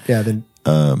 Then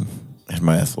and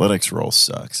my athletics roll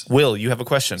sucks. Will, you have a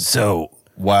question? So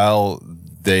while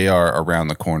they are around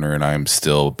the corner and I'm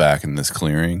still back in this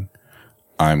clearing,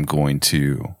 I'm going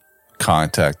to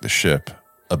contact the ship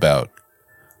about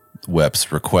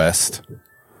Web's request.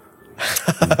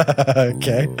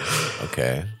 Okay. Ooh,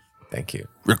 okay. Thank you.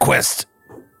 Requesting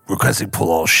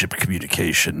pull all ship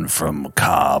communication from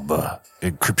Cobb,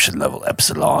 encryption level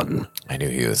Epsilon. I knew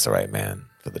he was the right man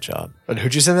for the job. And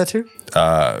who'd you send that to?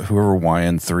 Whoever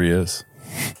YN3 is.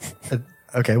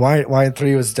 Okay,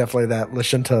 YN3 was definitely that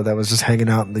Lashunta that was just hanging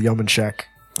out in the yeoman shack.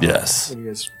 Yes. When you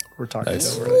guys were talking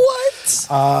Nice. over it. What?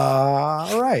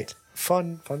 All right.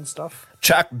 Fun stuff.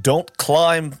 Jack, don't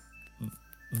climb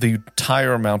the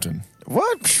tire mountain.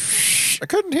 What? I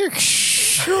couldn't hear.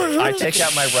 I take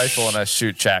out my rifle and I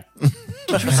shoot Jack.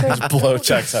 Just blow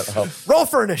Jack's head off. Roll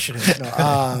for initiative.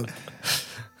 No,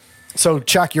 so,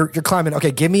 Chuck, you're climbing.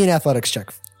 Okay, give me an athletics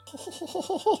check.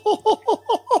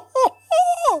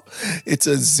 It's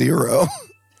a 0.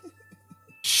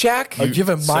 Shaq, Oh, you have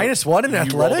a -1 in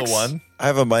athletics? You rolled a 1. I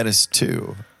have a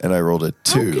 -2, and I rolled a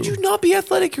 2. how could you not be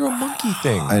athletic? You're a monkey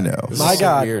thing. I know. This My is so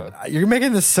God, weird. you're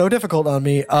making this so difficult on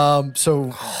me.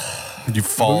 So You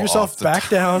fall move yourself off the back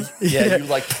down. Yeah, you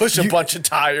like push a bunch of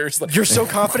tires. Like, You're so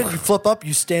confident. You flip up,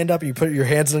 you stand up, you put your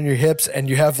hands on your hips, and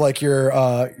you have like your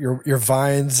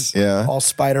vines all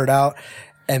spidered out.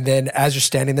 And then as you're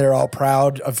standing there, all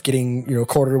proud of getting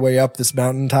quarter way up this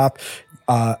mountaintop,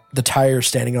 the tire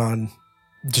standing on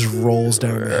just rolls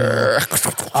down the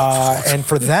hill. And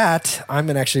for that, I'm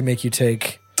gonna actually make you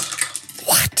take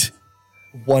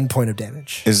 1 point of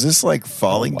damage. Is this like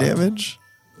falling damage?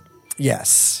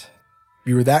 Yes.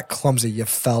 You were that clumsy, you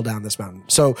fell down this mountain.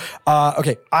 So,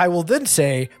 okay, I will then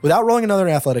say, without rolling another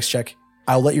athletics check,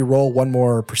 I'll let you roll one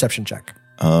more perception check.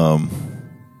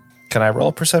 can I roll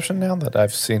a perception now that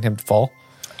I've seen him fall?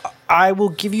 I will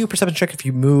give you a perception check if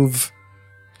you move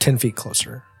 10 feet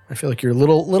closer. I feel like you're a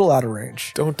little out of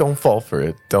range. Don't fall for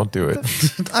it. Don't do it.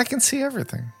 I can see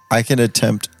everything. I can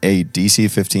attempt a DC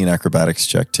 15 acrobatics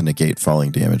check to negate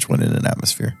falling damage when in an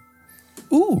atmosphere.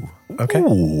 Ooh. Okay.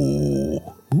 Ooh,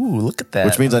 look at that.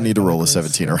 Which means I need to roll a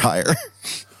 17 or higher.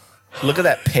 Look at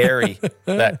that parry.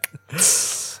 That.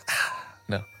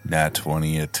 No. Nat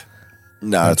 20 it.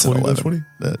 No, it's an 20, 11. 20?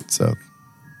 That's a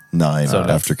 9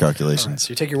 after calculations. So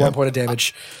you take your 1 point of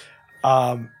damage.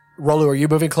 Rolu, are you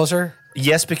moving closer?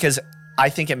 Yes, because I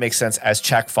think it makes sense. As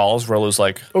Chak falls, Rolo's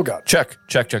like, Oh, God. check.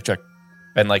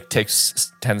 And like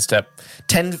takes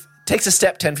takes a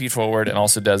step 10 feet forward and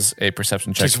also does a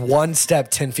perception check. Just one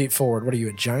step 10 feet forward. What are you,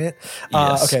 a giant?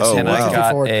 Yes. Okay, so and wow. I 10 feet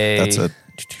got forward. a.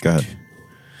 Go ahead.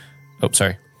 Oh,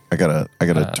 sorry. I got a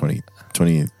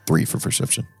 23 for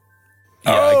perception.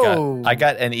 Yeah, I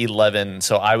got an 11,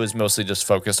 so I was mostly just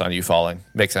focused on you falling.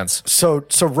 Makes sense. So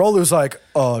Rolu's like,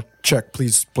 check,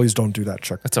 please don't do that,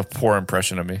 check. That's a poor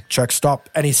impression of me. Chuck, stop.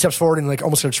 And he steps forward and like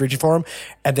almost starts reaching for him.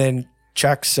 And then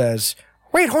Chuck says,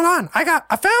 wait, hold on. I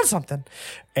found something.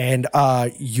 And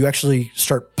you actually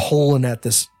start pulling at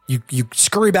this. You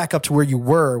scurry back up to where you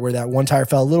were, where that one tire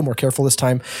fell, a little more careful this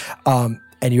time.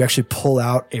 And you actually pull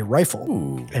out a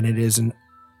rifle. And it is an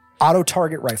auto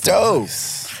target rifle.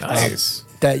 Nice.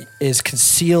 that is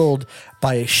concealed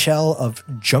by a shell of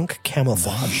junk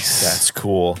camouflage. That's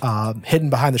cool. Hidden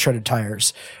behind the shredded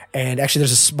tires. And actually,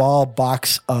 there's a small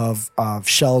box of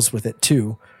shells with it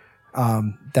too,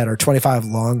 that are 25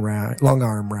 long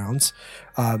arm rounds.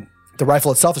 The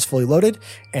rifle itself is fully loaded,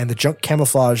 and the junk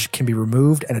camouflage can be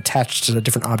removed and attached to a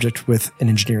different object with an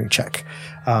engineering check.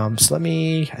 So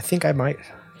I think I might.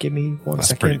 Give me one second.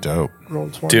 That's pretty dope. Roll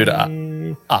 20. Dude,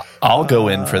 I'll go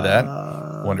in for that.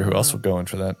 Wonder who else will go in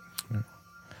for that.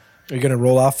 Are you going to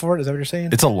roll off for it? Is that what you're saying?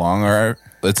 It's a long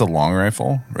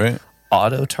rifle, right?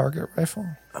 Auto target rifle?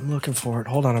 I'm looking for it.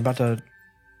 Hold on. I'm about to.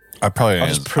 I'll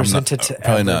just present it to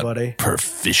everybody. Not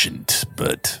proficient,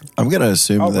 but I'm going to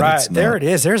assume Oh, that right. it's not. There it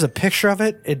is. There's a picture of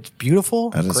it. It's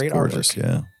beautiful. That is Great gorgeous,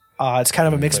 artwork. yeah. It's kind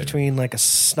of a mix between like a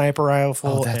sniper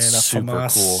rifle and a that's super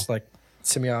FAMAS, cool. like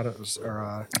semi-autos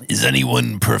or Is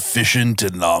anyone proficient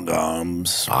in long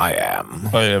arms? I am.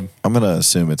 I'm going to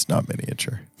assume it's not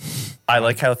miniature. I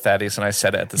like how Thaddeus and I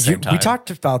said it at the same time. We talked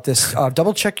about this.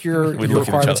 Double check your We look at each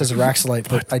requirements other. as a Raxolite,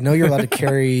 but I know you're allowed to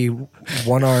carry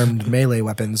one-armed melee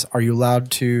weapons. Are you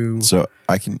allowed to? So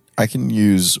I can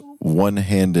use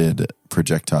one-handed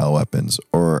projectile weapons,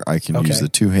 or I can use Okay. the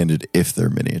two-handed if they're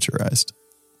miniaturized.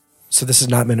 So this is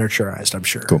not miniaturized, I'm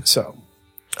sure. Cool. So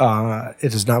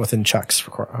it is not within Chuck's.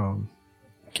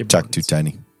 Chuck too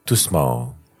tiny. Too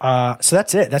small. So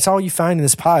that's it. That's all you find in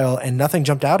this pile, and nothing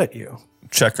jumped out at you.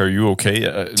 Check, are you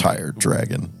okay? Tired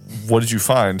dragon. What did you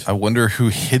find? I wonder who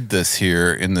hid this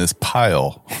here in this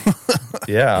pile.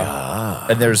 Yeah.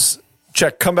 And there's...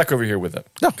 Check, come back over here with it.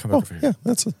 No, Come back over here.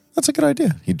 yeah, that's a good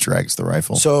idea. He drags the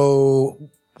rifle. So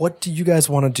what do you guys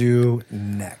want to do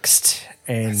next?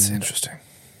 And That's interesting.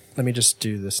 let me just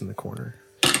do this in the corner.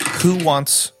 Who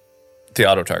wants the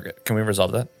auto target? Can we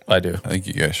resolve that? I do. I think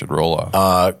you guys should roll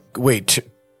off. Wait,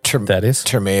 That is?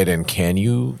 Termaiden, can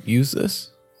you use this?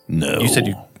 No. You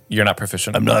said you're not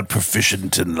proficient. I'm not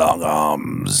proficient in long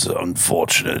arms,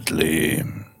 unfortunately.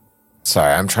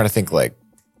 Sorry, I'm trying to think like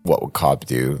what would Cobb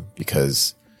do,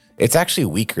 because it's actually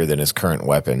weaker than his current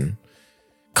weapon.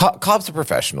 Cobb's a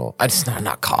professional.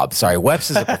 Not Cobb. Sorry,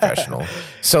 Weps is a professional.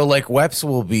 So like Weps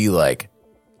will be like,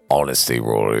 honestly,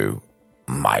 Rory,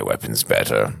 my weapon's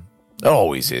better. It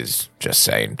always is. Just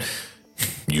saying.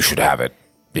 You should have it,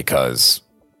 because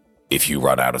if you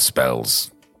run out of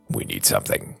spells, we need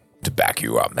something to back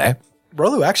you up, eh?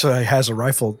 Rolu actually has a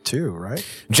rifle too, right?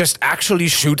 Just actually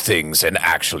shoot things and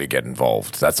actually get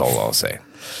involved. That's all I'll say.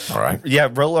 All right? Yeah,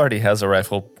 Roll already has a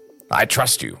rifle. I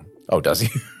trust you. Oh, does he?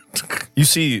 You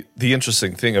see, the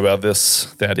interesting thing about this,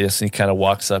 Thaddeus, and he kind of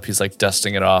walks up, he's like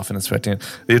dusting it off and inspecting it.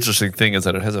 The interesting thing is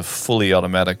that it has a fully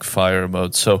automatic fire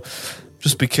mode, so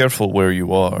just be careful where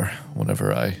you are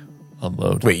whenever I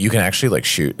unload. Wait, you can actually like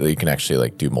shoot. You can actually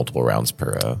like do multiple rounds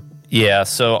per. Yeah,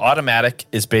 so automatic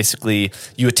is basically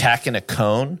you attack in a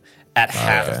cone at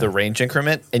half of the range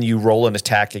increment, and you roll an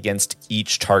attack against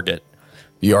each target.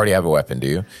 You already have a weapon, do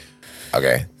you?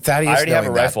 Okay, Thaddeus. I already have a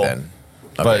knowing that, rifle. Then.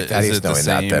 Okay, but Thaddeus is it the knowing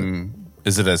that, then. same?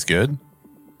 Is it as good?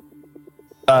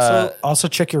 Also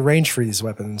check your range for these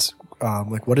weapons.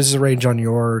 Like, what is the range on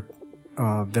your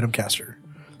Venom caster?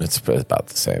 It's about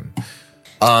the same.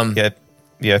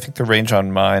 Yeah, I think the range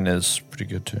on mine is pretty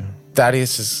good too.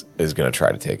 Thaddeus is going to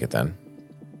try to take it then.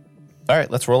 All right,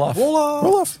 let's roll off.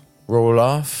 Roll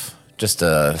off. Just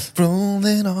a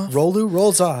Rolling off, Rolu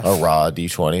rolls off. raw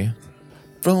d20.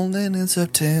 rolling in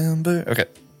September. Okay,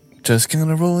 just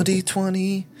gonna roll a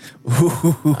d20.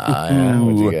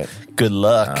 What'd you get? Good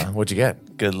luck. What'd you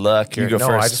get? Good luck. You go no,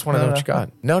 first. I just want to know what you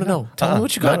got. No. Tell me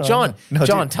what you got, John. No,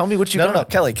 John, dude. tell me what you No, got.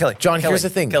 Kelly. John, Kelly, here's the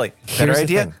thing. Kelly, Here's better the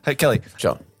idea. thing. Hey, Kelly.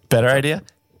 John. Better idea.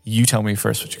 You tell me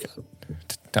first what you got.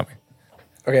 Tell me.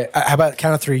 Okay, how about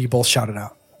count of three? You both shout it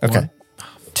out. Okay. 1,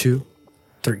 2,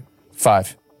 3.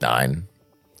 5. 9.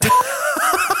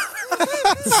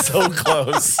 So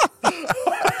close.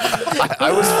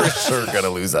 I was for sure going to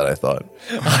lose that, I thought.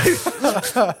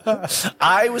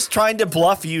 I was trying to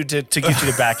bluff you to get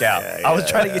you to back out. I was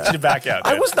trying to get you to back out.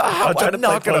 I dude. was not. I'm trying to I'm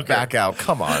not play going to poker. back out.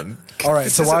 Come on. All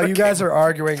right, so while you guys are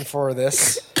arguing for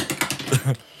this,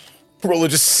 Roller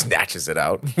just snatches it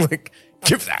out. Like,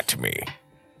 give that to me.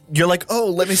 You're like, oh,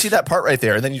 let me see that part right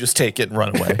there, and then you just take it and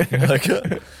run away. You're like,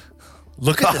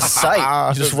 look at the sight.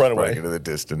 You just run away. Running into the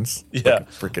distance. Yeah. Like a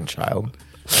freaking child.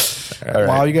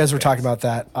 while you guys were talking about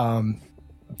that,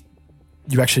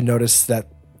 you actually notice that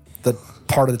the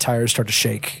part of the tires start to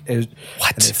shake. And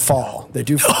they fall. They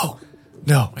do fall.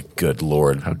 No. My good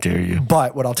Lord. How dare you?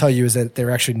 But what I'll tell you is that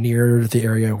they're actually near the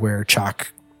area where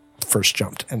Chalk first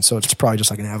jumped. And so it's probably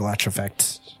just like an avalanche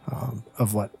effect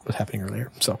of what was happening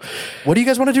earlier. So, what do you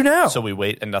guys want to do now? So we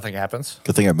wait and nothing happens?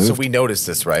 Good thing I moved. So we noticed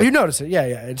this, right? You notice it. Yeah.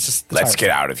 It's just the Let's tires. get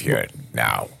out of here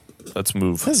now. Let's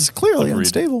move. This is clearly Agreed.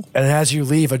 unstable. And as you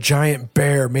leave, a giant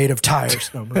bear made of tires.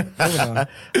 No, moving on.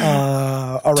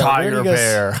 All right, Tiger where are you guys-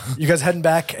 bear. You guys heading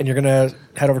back, and you're gonna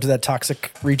head over to that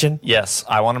toxic region. Yes,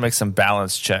 I want to make some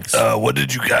balance checks. What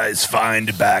did you guys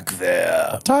find back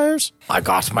there? Tires. I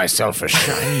got myself a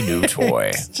shiny new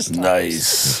toy.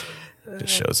 Nice.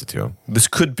 Just shows it to him. This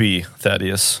could be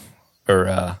Thaddeus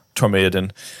or Tormaedan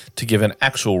to give an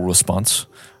actual response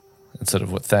instead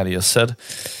of what Thaddeus said.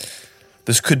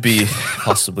 This could be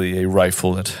possibly a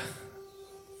rifle that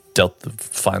dealt the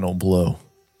final blow.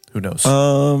 Who knows?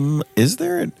 Is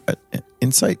there an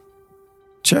insight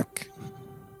check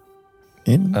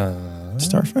in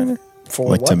Starfinder? For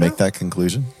Like what to now? make that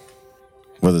conclusion?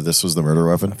 Whether this was the murder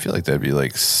weapon? I feel like that'd be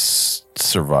like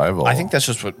survival. I think that's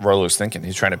just what Rolo's thinking.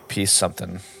 He's trying to piece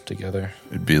something together.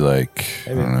 it'd be like, I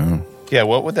don't know. Yeah,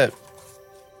 what would that...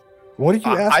 What are you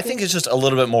asking? I think it's just a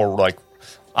little bit more like...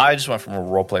 I just went from a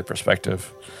roleplay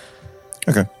perspective.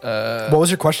 Okay. What was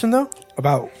your question though?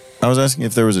 About I was asking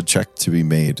if there was a check to be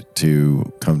made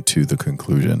to come to the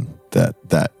conclusion that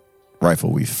that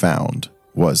rifle we found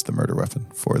was the murder weapon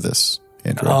for this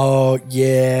android. Oh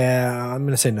yeah, I'm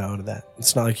gonna say no to that.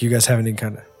 It's not like you guys have any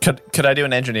kind of Could I do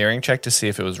an engineering check to see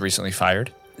if it was recently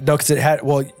fired? no, because it had.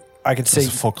 Well, I could say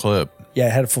It's a full clip. yeah,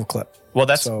 it had a full clip. Well,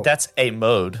 that's So- a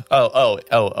mode. Oh! It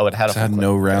had a It full had clip.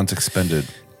 no rounds expended.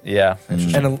 Yeah.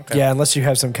 Interesting. And yeah, unless you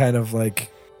have some kind of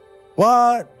like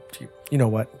what you know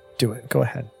what, do it. Go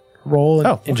ahead, roll an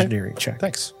Oh, okay. engineering check.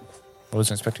 Thanks. I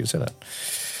wasn't expecting you to say that.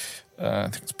 I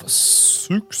think it's plus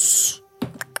 6.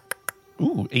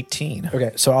 Ooh, 18.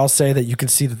 Okay, so I'll say that you can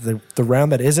see that the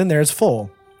round that is in there is full,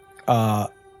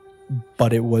 but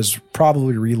it was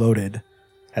probably reloaded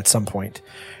at some point.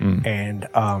 And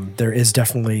there is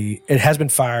definitely it has been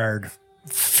fired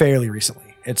fairly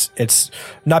recently. It's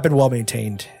not been well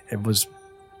maintained.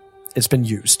 It's been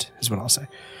used, is what I'll say.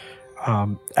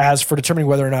 As for determining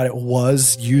whether or not it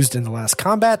was used in the last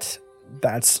combat,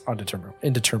 that's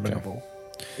indeterminable.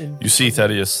 You see,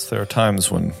 Thaddeus, there are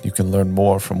times when you can learn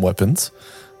more from weapons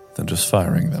than just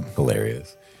firing them.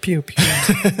 Hilarious. Pew pew.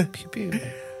 Pew, pew.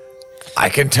 I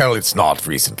can tell it's not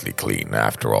recently clean.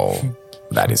 After all,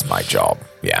 that is my job.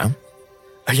 Yeah.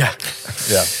 Yeah.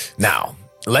 Yeah. Now,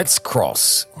 let's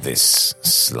cross this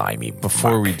slimy.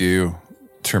 Before we do,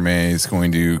 Terme is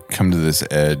going to come to this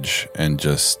edge and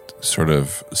just sort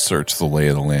of search the lay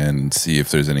of the land and see if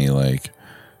there's any like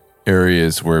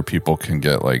areas where people can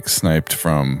get like sniped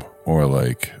from or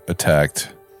like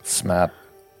attacked Smat.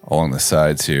 along the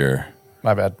sides here.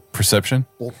 My bad. Perception?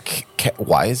 Well,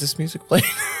 why is this music playing?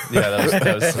 Yeah,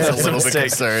 that was a little bit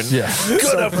concerned. Yeah.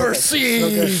 Gonna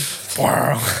perceive.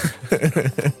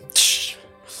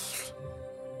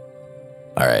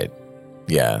 All right.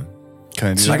 Yeah. Can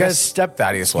I do So that? you guys step.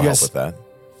 Thaddeus will You help guys- with that.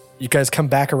 You guys come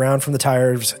back around from the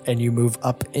tires and you move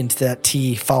up into that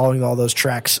T, following all those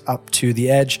tracks up to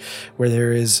the edge where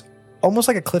there is almost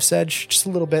like a cliff's edge, just a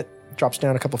little bit, drops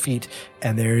down a couple feet,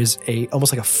 and there is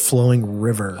almost like a flowing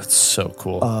river So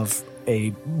cool. of a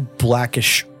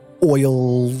blackish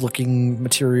oil looking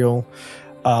material.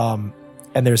 And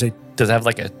there's a Does it have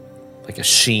like a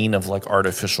sheen of like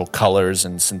artificial colors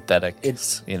and synthetic?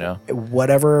 It's- you know.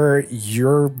 whatever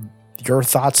your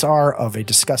thoughts are of a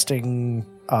disgusting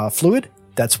fluid,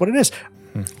 that's what it is.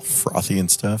 Frothy and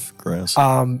stuff. Gross.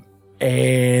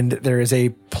 And there is a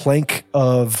plank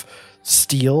of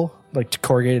steel, like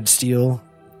corrugated steel,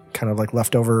 kind of like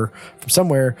left over from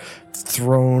somewhere,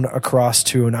 thrown across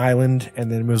to an island,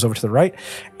 and then it moves over to the right.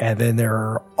 And then there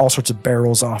are all sorts of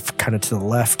barrels off kind of to the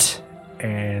left,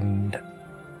 and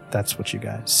that's what you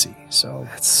guys see. So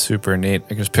That's super neat. I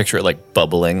can just picture it like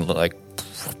bubbling, like,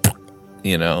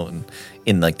 you know, and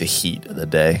in like the heat of the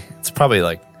day. It's probably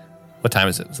like, what time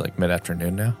is it? It's like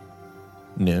mid-afternoon now?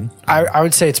 Noon? I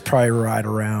would say it's probably right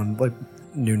around like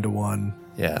noon to 1.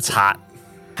 Yeah, it's hot.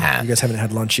 You guys haven't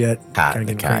had lunch yet. Hot Kinda in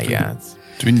the getting car, cranky. yeah.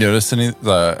 Do we notice any?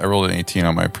 I rolled an 18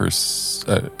 on my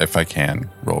if I can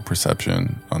roll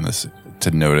perception on this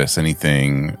to notice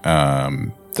anything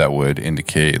that would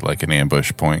indicate like an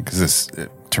ambush point, because this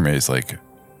to me is like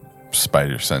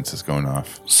spider sense is going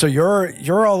off. So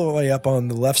you're all the way up on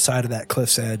the left side of that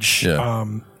cliff's edge. Yeah.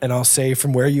 And I'll say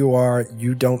from where you are,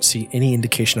 you don't see any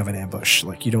indication of an ambush.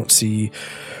 Like you don't see,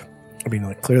 I mean,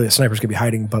 like clearly a sniper's could be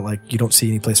hiding, but like you don't see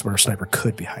any place where a sniper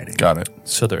could be hiding. Got it.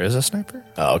 So there is a sniper?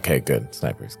 Oh, okay, good.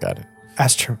 Snipers, got it.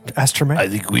 Ask Tremaine. I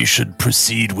think we should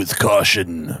proceed with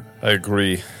caution. I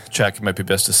agree. Jack, it might be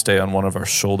best to stay on one of our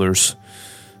shoulders.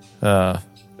 And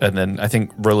then I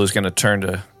think Rolo's going to turn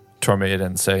to Tormade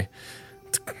and say,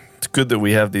 it's good that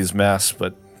we have these masks,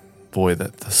 but boy,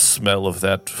 the smell of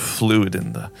that fluid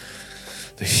in the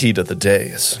heat of the day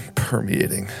is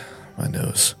permeating my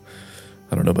nose.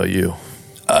 I don't know about you.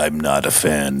 I'm not a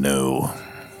fan, no.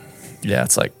 Yeah,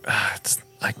 it's like,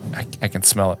 I can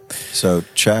smell it. So,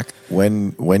 Jack,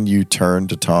 when you turn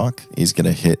to talk, he's going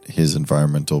to hit his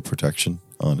environmental protection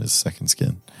on his second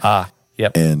skin.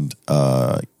 Yep. And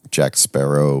Jack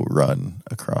Sparrow run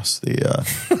across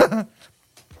the...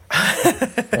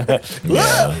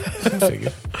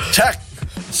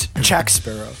 Jack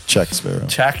Sparrow. Jack Sparrow.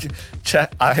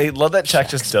 Jack. I love that Jack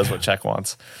just does what Jack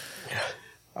wants.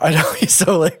 I know, he's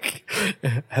so like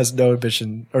has no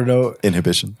ambition or no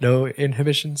inhibitions.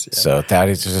 Yeah. So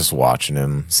Thaddeus is just watching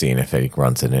him, seeing if he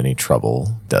runs into any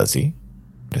trouble. Does he?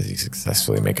 Does he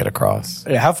successfully make it across?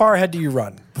 Yeah, how far ahead do you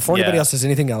run? Before anybody else does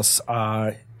anything else,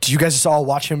 do you guys just all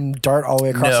watch him dart all the way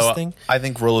across this thing? I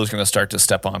think Rollo's going to start to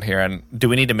step on here. And do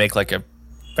we need to make like a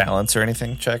balance or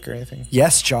anything check or anything?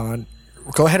 Yes, John.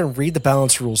 Go ahead and read the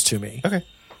balance rules to me. Okay.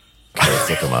 Let's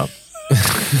look them up.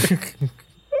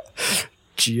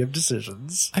 GM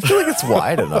decisions. I feel like it's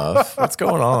wide enough. What's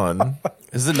going on?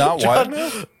 Is it not wide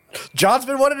enough? John's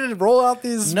been wanting to roll out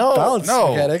these balance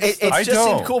mechanics. It just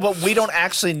seemed cool, but we don't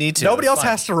actually need to. Nobody else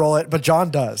has to roll it, but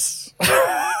John does.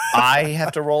 I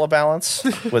have to roll a balance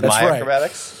with my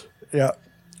acrobatics? Yeah.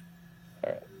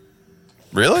 All right.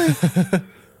 Really?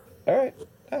 All right.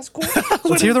 That's cool.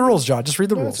 Let's hear the rules, John. Just read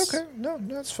the rules. That's okay. No,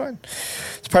 that's fine.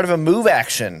 It's part of a move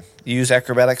action. Use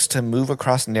acrobatics to move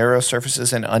across narrow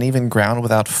surfaces and uneven ground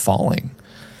without falling.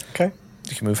 Okay.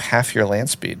 You can move half your land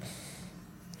speed.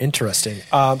 Interesting.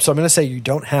 So I'm going to say you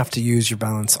don't have to use your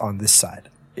balance on this side.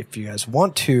 If you guys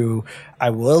want to, I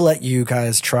will let you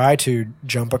guys try to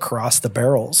jump across the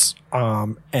barrels.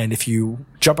 And if you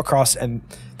jump across, and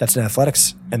that's an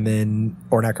athletics, and then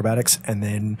or an acrobatics, and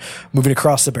then moving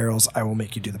across the barrels, I will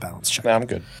make you do the balance check. No, I'm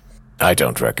good. I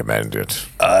don't recommend it.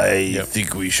 I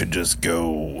think we should just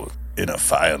go in a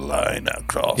fire line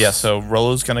across. Yeah, so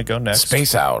Rollo's going to go next.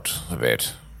 Space out a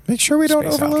bit. Make sure we don't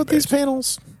Space out a overload these bit.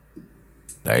 panels.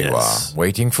 There you are.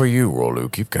 Waiting for you,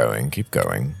 Rolu. Keep going. Keep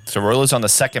going. So Rollo's on the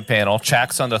second panel.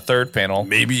 Chak's on the third panel.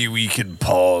 Maybe we can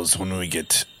pause when we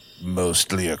get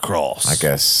mostly across. I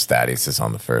guess Thaddeus is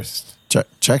on the first.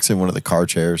 Jack's in one of the car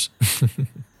chairs.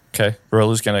 Okay.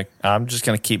 Rollo's going to... I'm just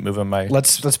going to keep moving my...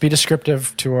 Let's be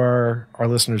descriptive to our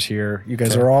listeners here. You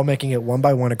guys are all making it one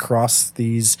by one across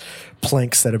these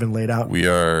planks that have been laid out. We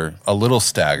are a little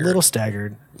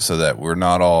staggered. So that we're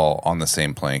not all on the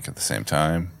same plank at the same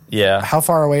time. Yeah. How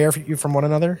far away are you from one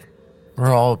another?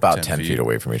 We're all about 10 feet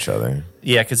away from each other.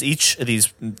 Yeah, because each of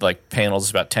these like panels is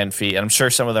about 10 feet. And I'm sure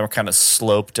some of them are kind of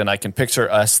sloped. And I can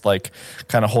picture us like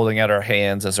kind of holding out our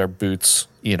hands as our boots,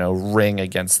 ring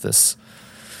against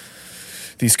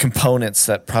these components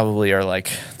that probably are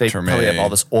like, they probably have all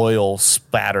this oil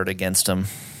spattered against them.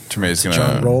 Termay's going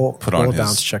to put roll on a his...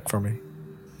 bounce check for me.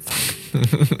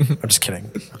 I'm just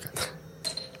kidding. Okay.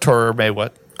 Tormay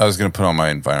what? I was going to put on my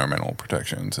environmental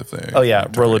protections if they... Oh, yeah.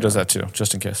 Rollo does that too,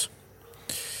 just in case.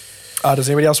 Does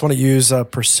anybody else want to use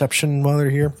perception while they're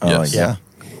here? Yes. Yeah.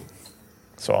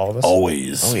 So all of us?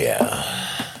 Always. Oh, yeah.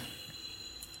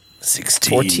 16.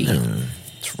 14.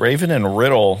 It's Raven and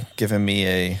Riddle giving me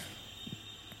a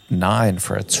 9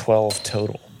 for a 12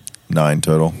 total. 9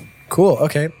 total. Cool.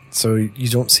 Okay. So you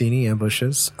don't see any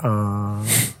ambushes.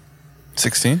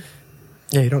 16?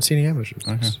 Yeah, you don't see any ambushes.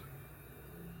 Okay.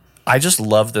 I just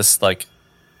love this like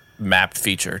mapped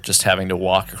feature, just having to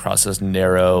walk across this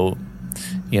narrow,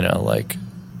 like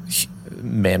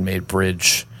man-made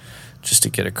bridge just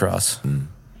to get across.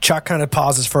 Chuck kind of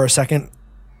pauses for a second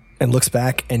and looks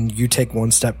back, and you take one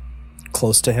step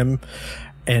close to him.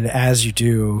 And as you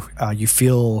do, you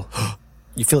feel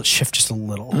it shift just a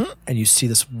little, and you see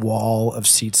this wall of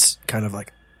seats kind of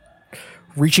like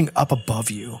reaching up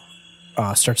above you,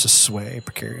 starts to sway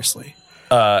precariously.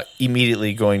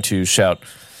 Immediately going to shout,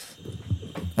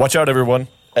 "Watch out, everyone!"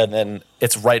 And then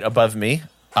it's right above me.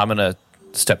 I'm gonna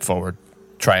step forward,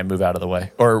 try and move out of the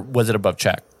way. Or was it above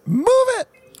Chak? Move it.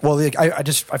 Well,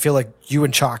 I feel like you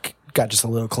and Chalk got just a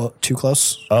little too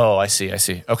close. Oh, I see.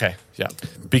 Okay, yeah.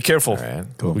 Be careful. Right,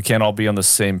 cool. We can't all be on the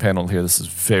same panel here. This is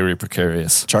very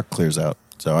precarious. Chuck clears out.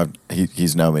 So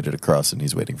he's now made it across, and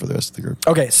he's waiting for the rest of the group.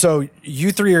 Okay, so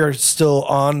you three are still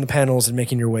on the panels and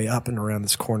making your way up and around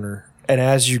this corner. And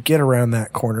as you get around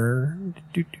that corner,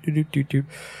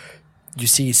 you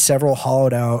see several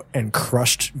hollowed out and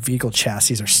crushed vehicle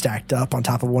chassis are stacked up on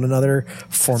top of one another,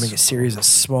 forming a series of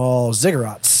small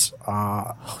ziggurats,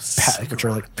 which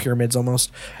are like pyramids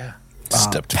almost. Yeah.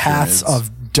 Stepped paths pyramids.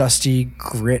 of dusty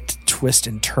grit twist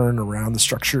and turn around the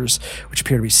structures, which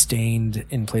appear to be stained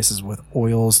in places with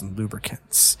oils and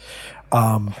lubricants.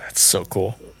 That's so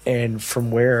cool. And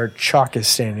from where Chalk is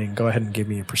standing, go ahead and give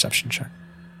me a perception check.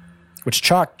 Which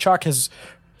Chalk has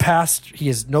passed. He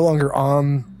is no longer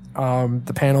on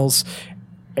the panels,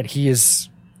 and he is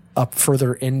up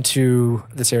further into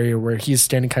this area where he's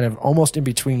standing kind of almost in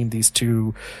between these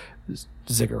two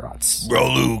ziggurats.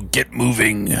 Rolu, get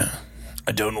moving.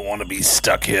 I don't want to be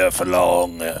stuck here for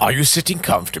long. Are you sitting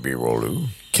comfortably, Rolu?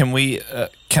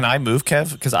 Can I move,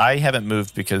 Kev? Because I haven't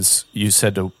moved because you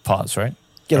said to pause, right?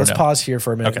 Yeah, Or let's no? pause here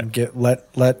for a minute Okay. and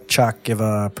let Chalk give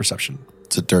a perception.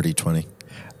 It's a dirty 20.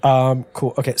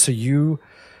 Cool. Okay, so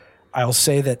I'll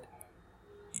say that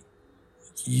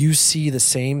you see the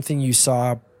same thing you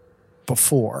saw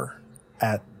before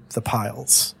at the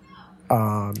piles.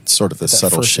 Sort of the That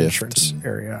subtle first shift. entrance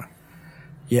area.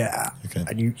 Yeah. Okay.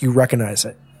 And you recognize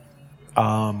it.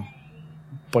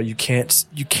 But you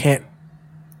can't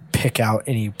pick out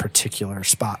any particular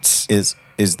spots. Is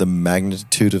the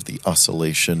magnitude of the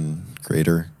oscillation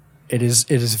greater? It is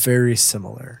very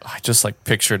similar. I just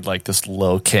pictured this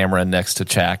low camera next to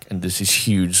Jack and these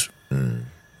huge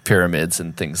pyramids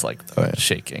and things like that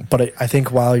shaking. But I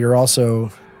think while you're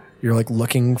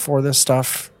looking for this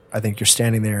stuff, I think you're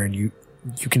standing there and you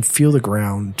can feel the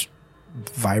ground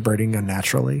vibrating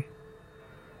unnaturally,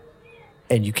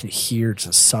 and you can hear just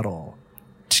a subtle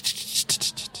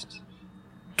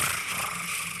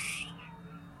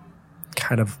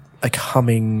kind of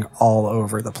humming all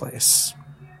over the place.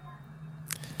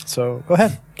 So go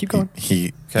ahead, keep going.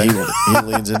 He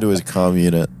leans into his comm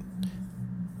unit.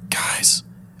 Guys,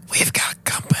 we've got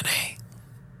company.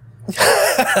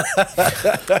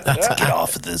 Let's get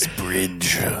off of this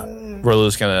bridge.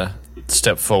 Rolu's gonna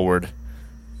step forward.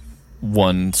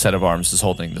 One set of arms is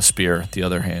holding the spear, the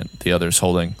other's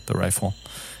holding the rifle,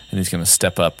 and he's gonna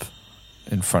step up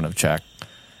in front of Jack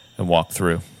and walk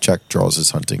through. Jack draws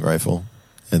his hunting rifle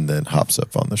and then hops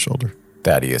up on the shoulder.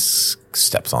 Thaddeus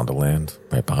steps onto land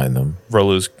right behind them.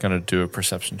 Rolu's gonna do a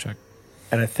perception check.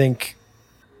 And I think,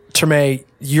 Treme,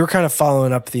 you're kind of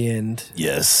following up the end,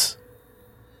 Yes.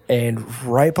 and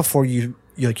right before you're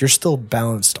still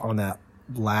balanced on that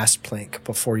last plank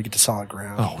before you get to solid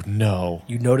ground. Oh no!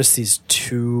 You notice these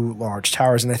two large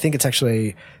towers, and I think it's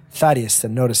actually Thaddeus that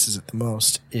notices it the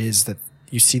most, is that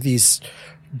you see these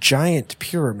giant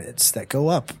pyramids that go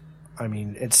up. I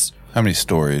mean, it's How many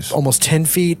stories? almost 10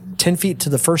 feet to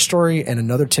the first story and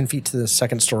another 10 feet to the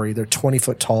second story. They're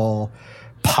 20-foot tall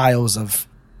piles of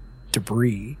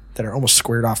debris that are almost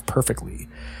squared off perfectly.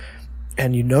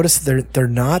 And you notice they're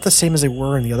not the same as they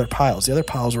were in the other piles. The other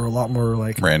piles were a lot more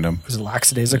Random. Was it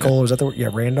lackadaisical? Yeah. Is that the word? Yeah,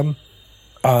 random.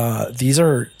 These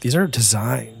are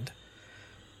designed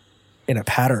in a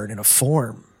pattern, in a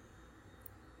form.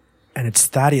 And it's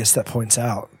Thaddeus that points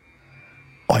out,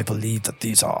 I believe that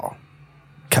these are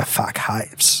Kafak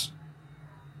hives.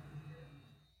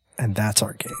 And that's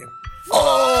our game.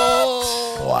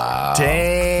 Wow.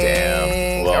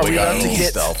 Damn. Well, Are we we got about to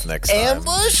get stealth next time.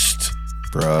 ambushed?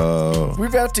 Bro. We're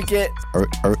about to get Are,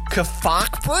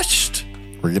 kafak bushed?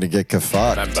 we're going to get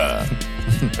kafak.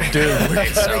 Dude, we're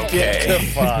gonna get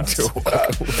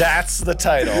kafaked. That's the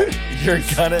title. You're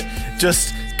gonna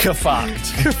just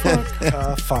kafaked.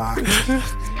 Kafak.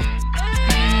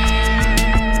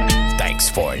 Thanks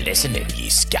for listening, ye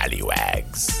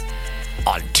scallywags.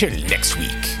 Until next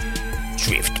week,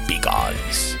 drift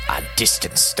beacons and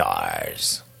distant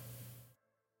stars.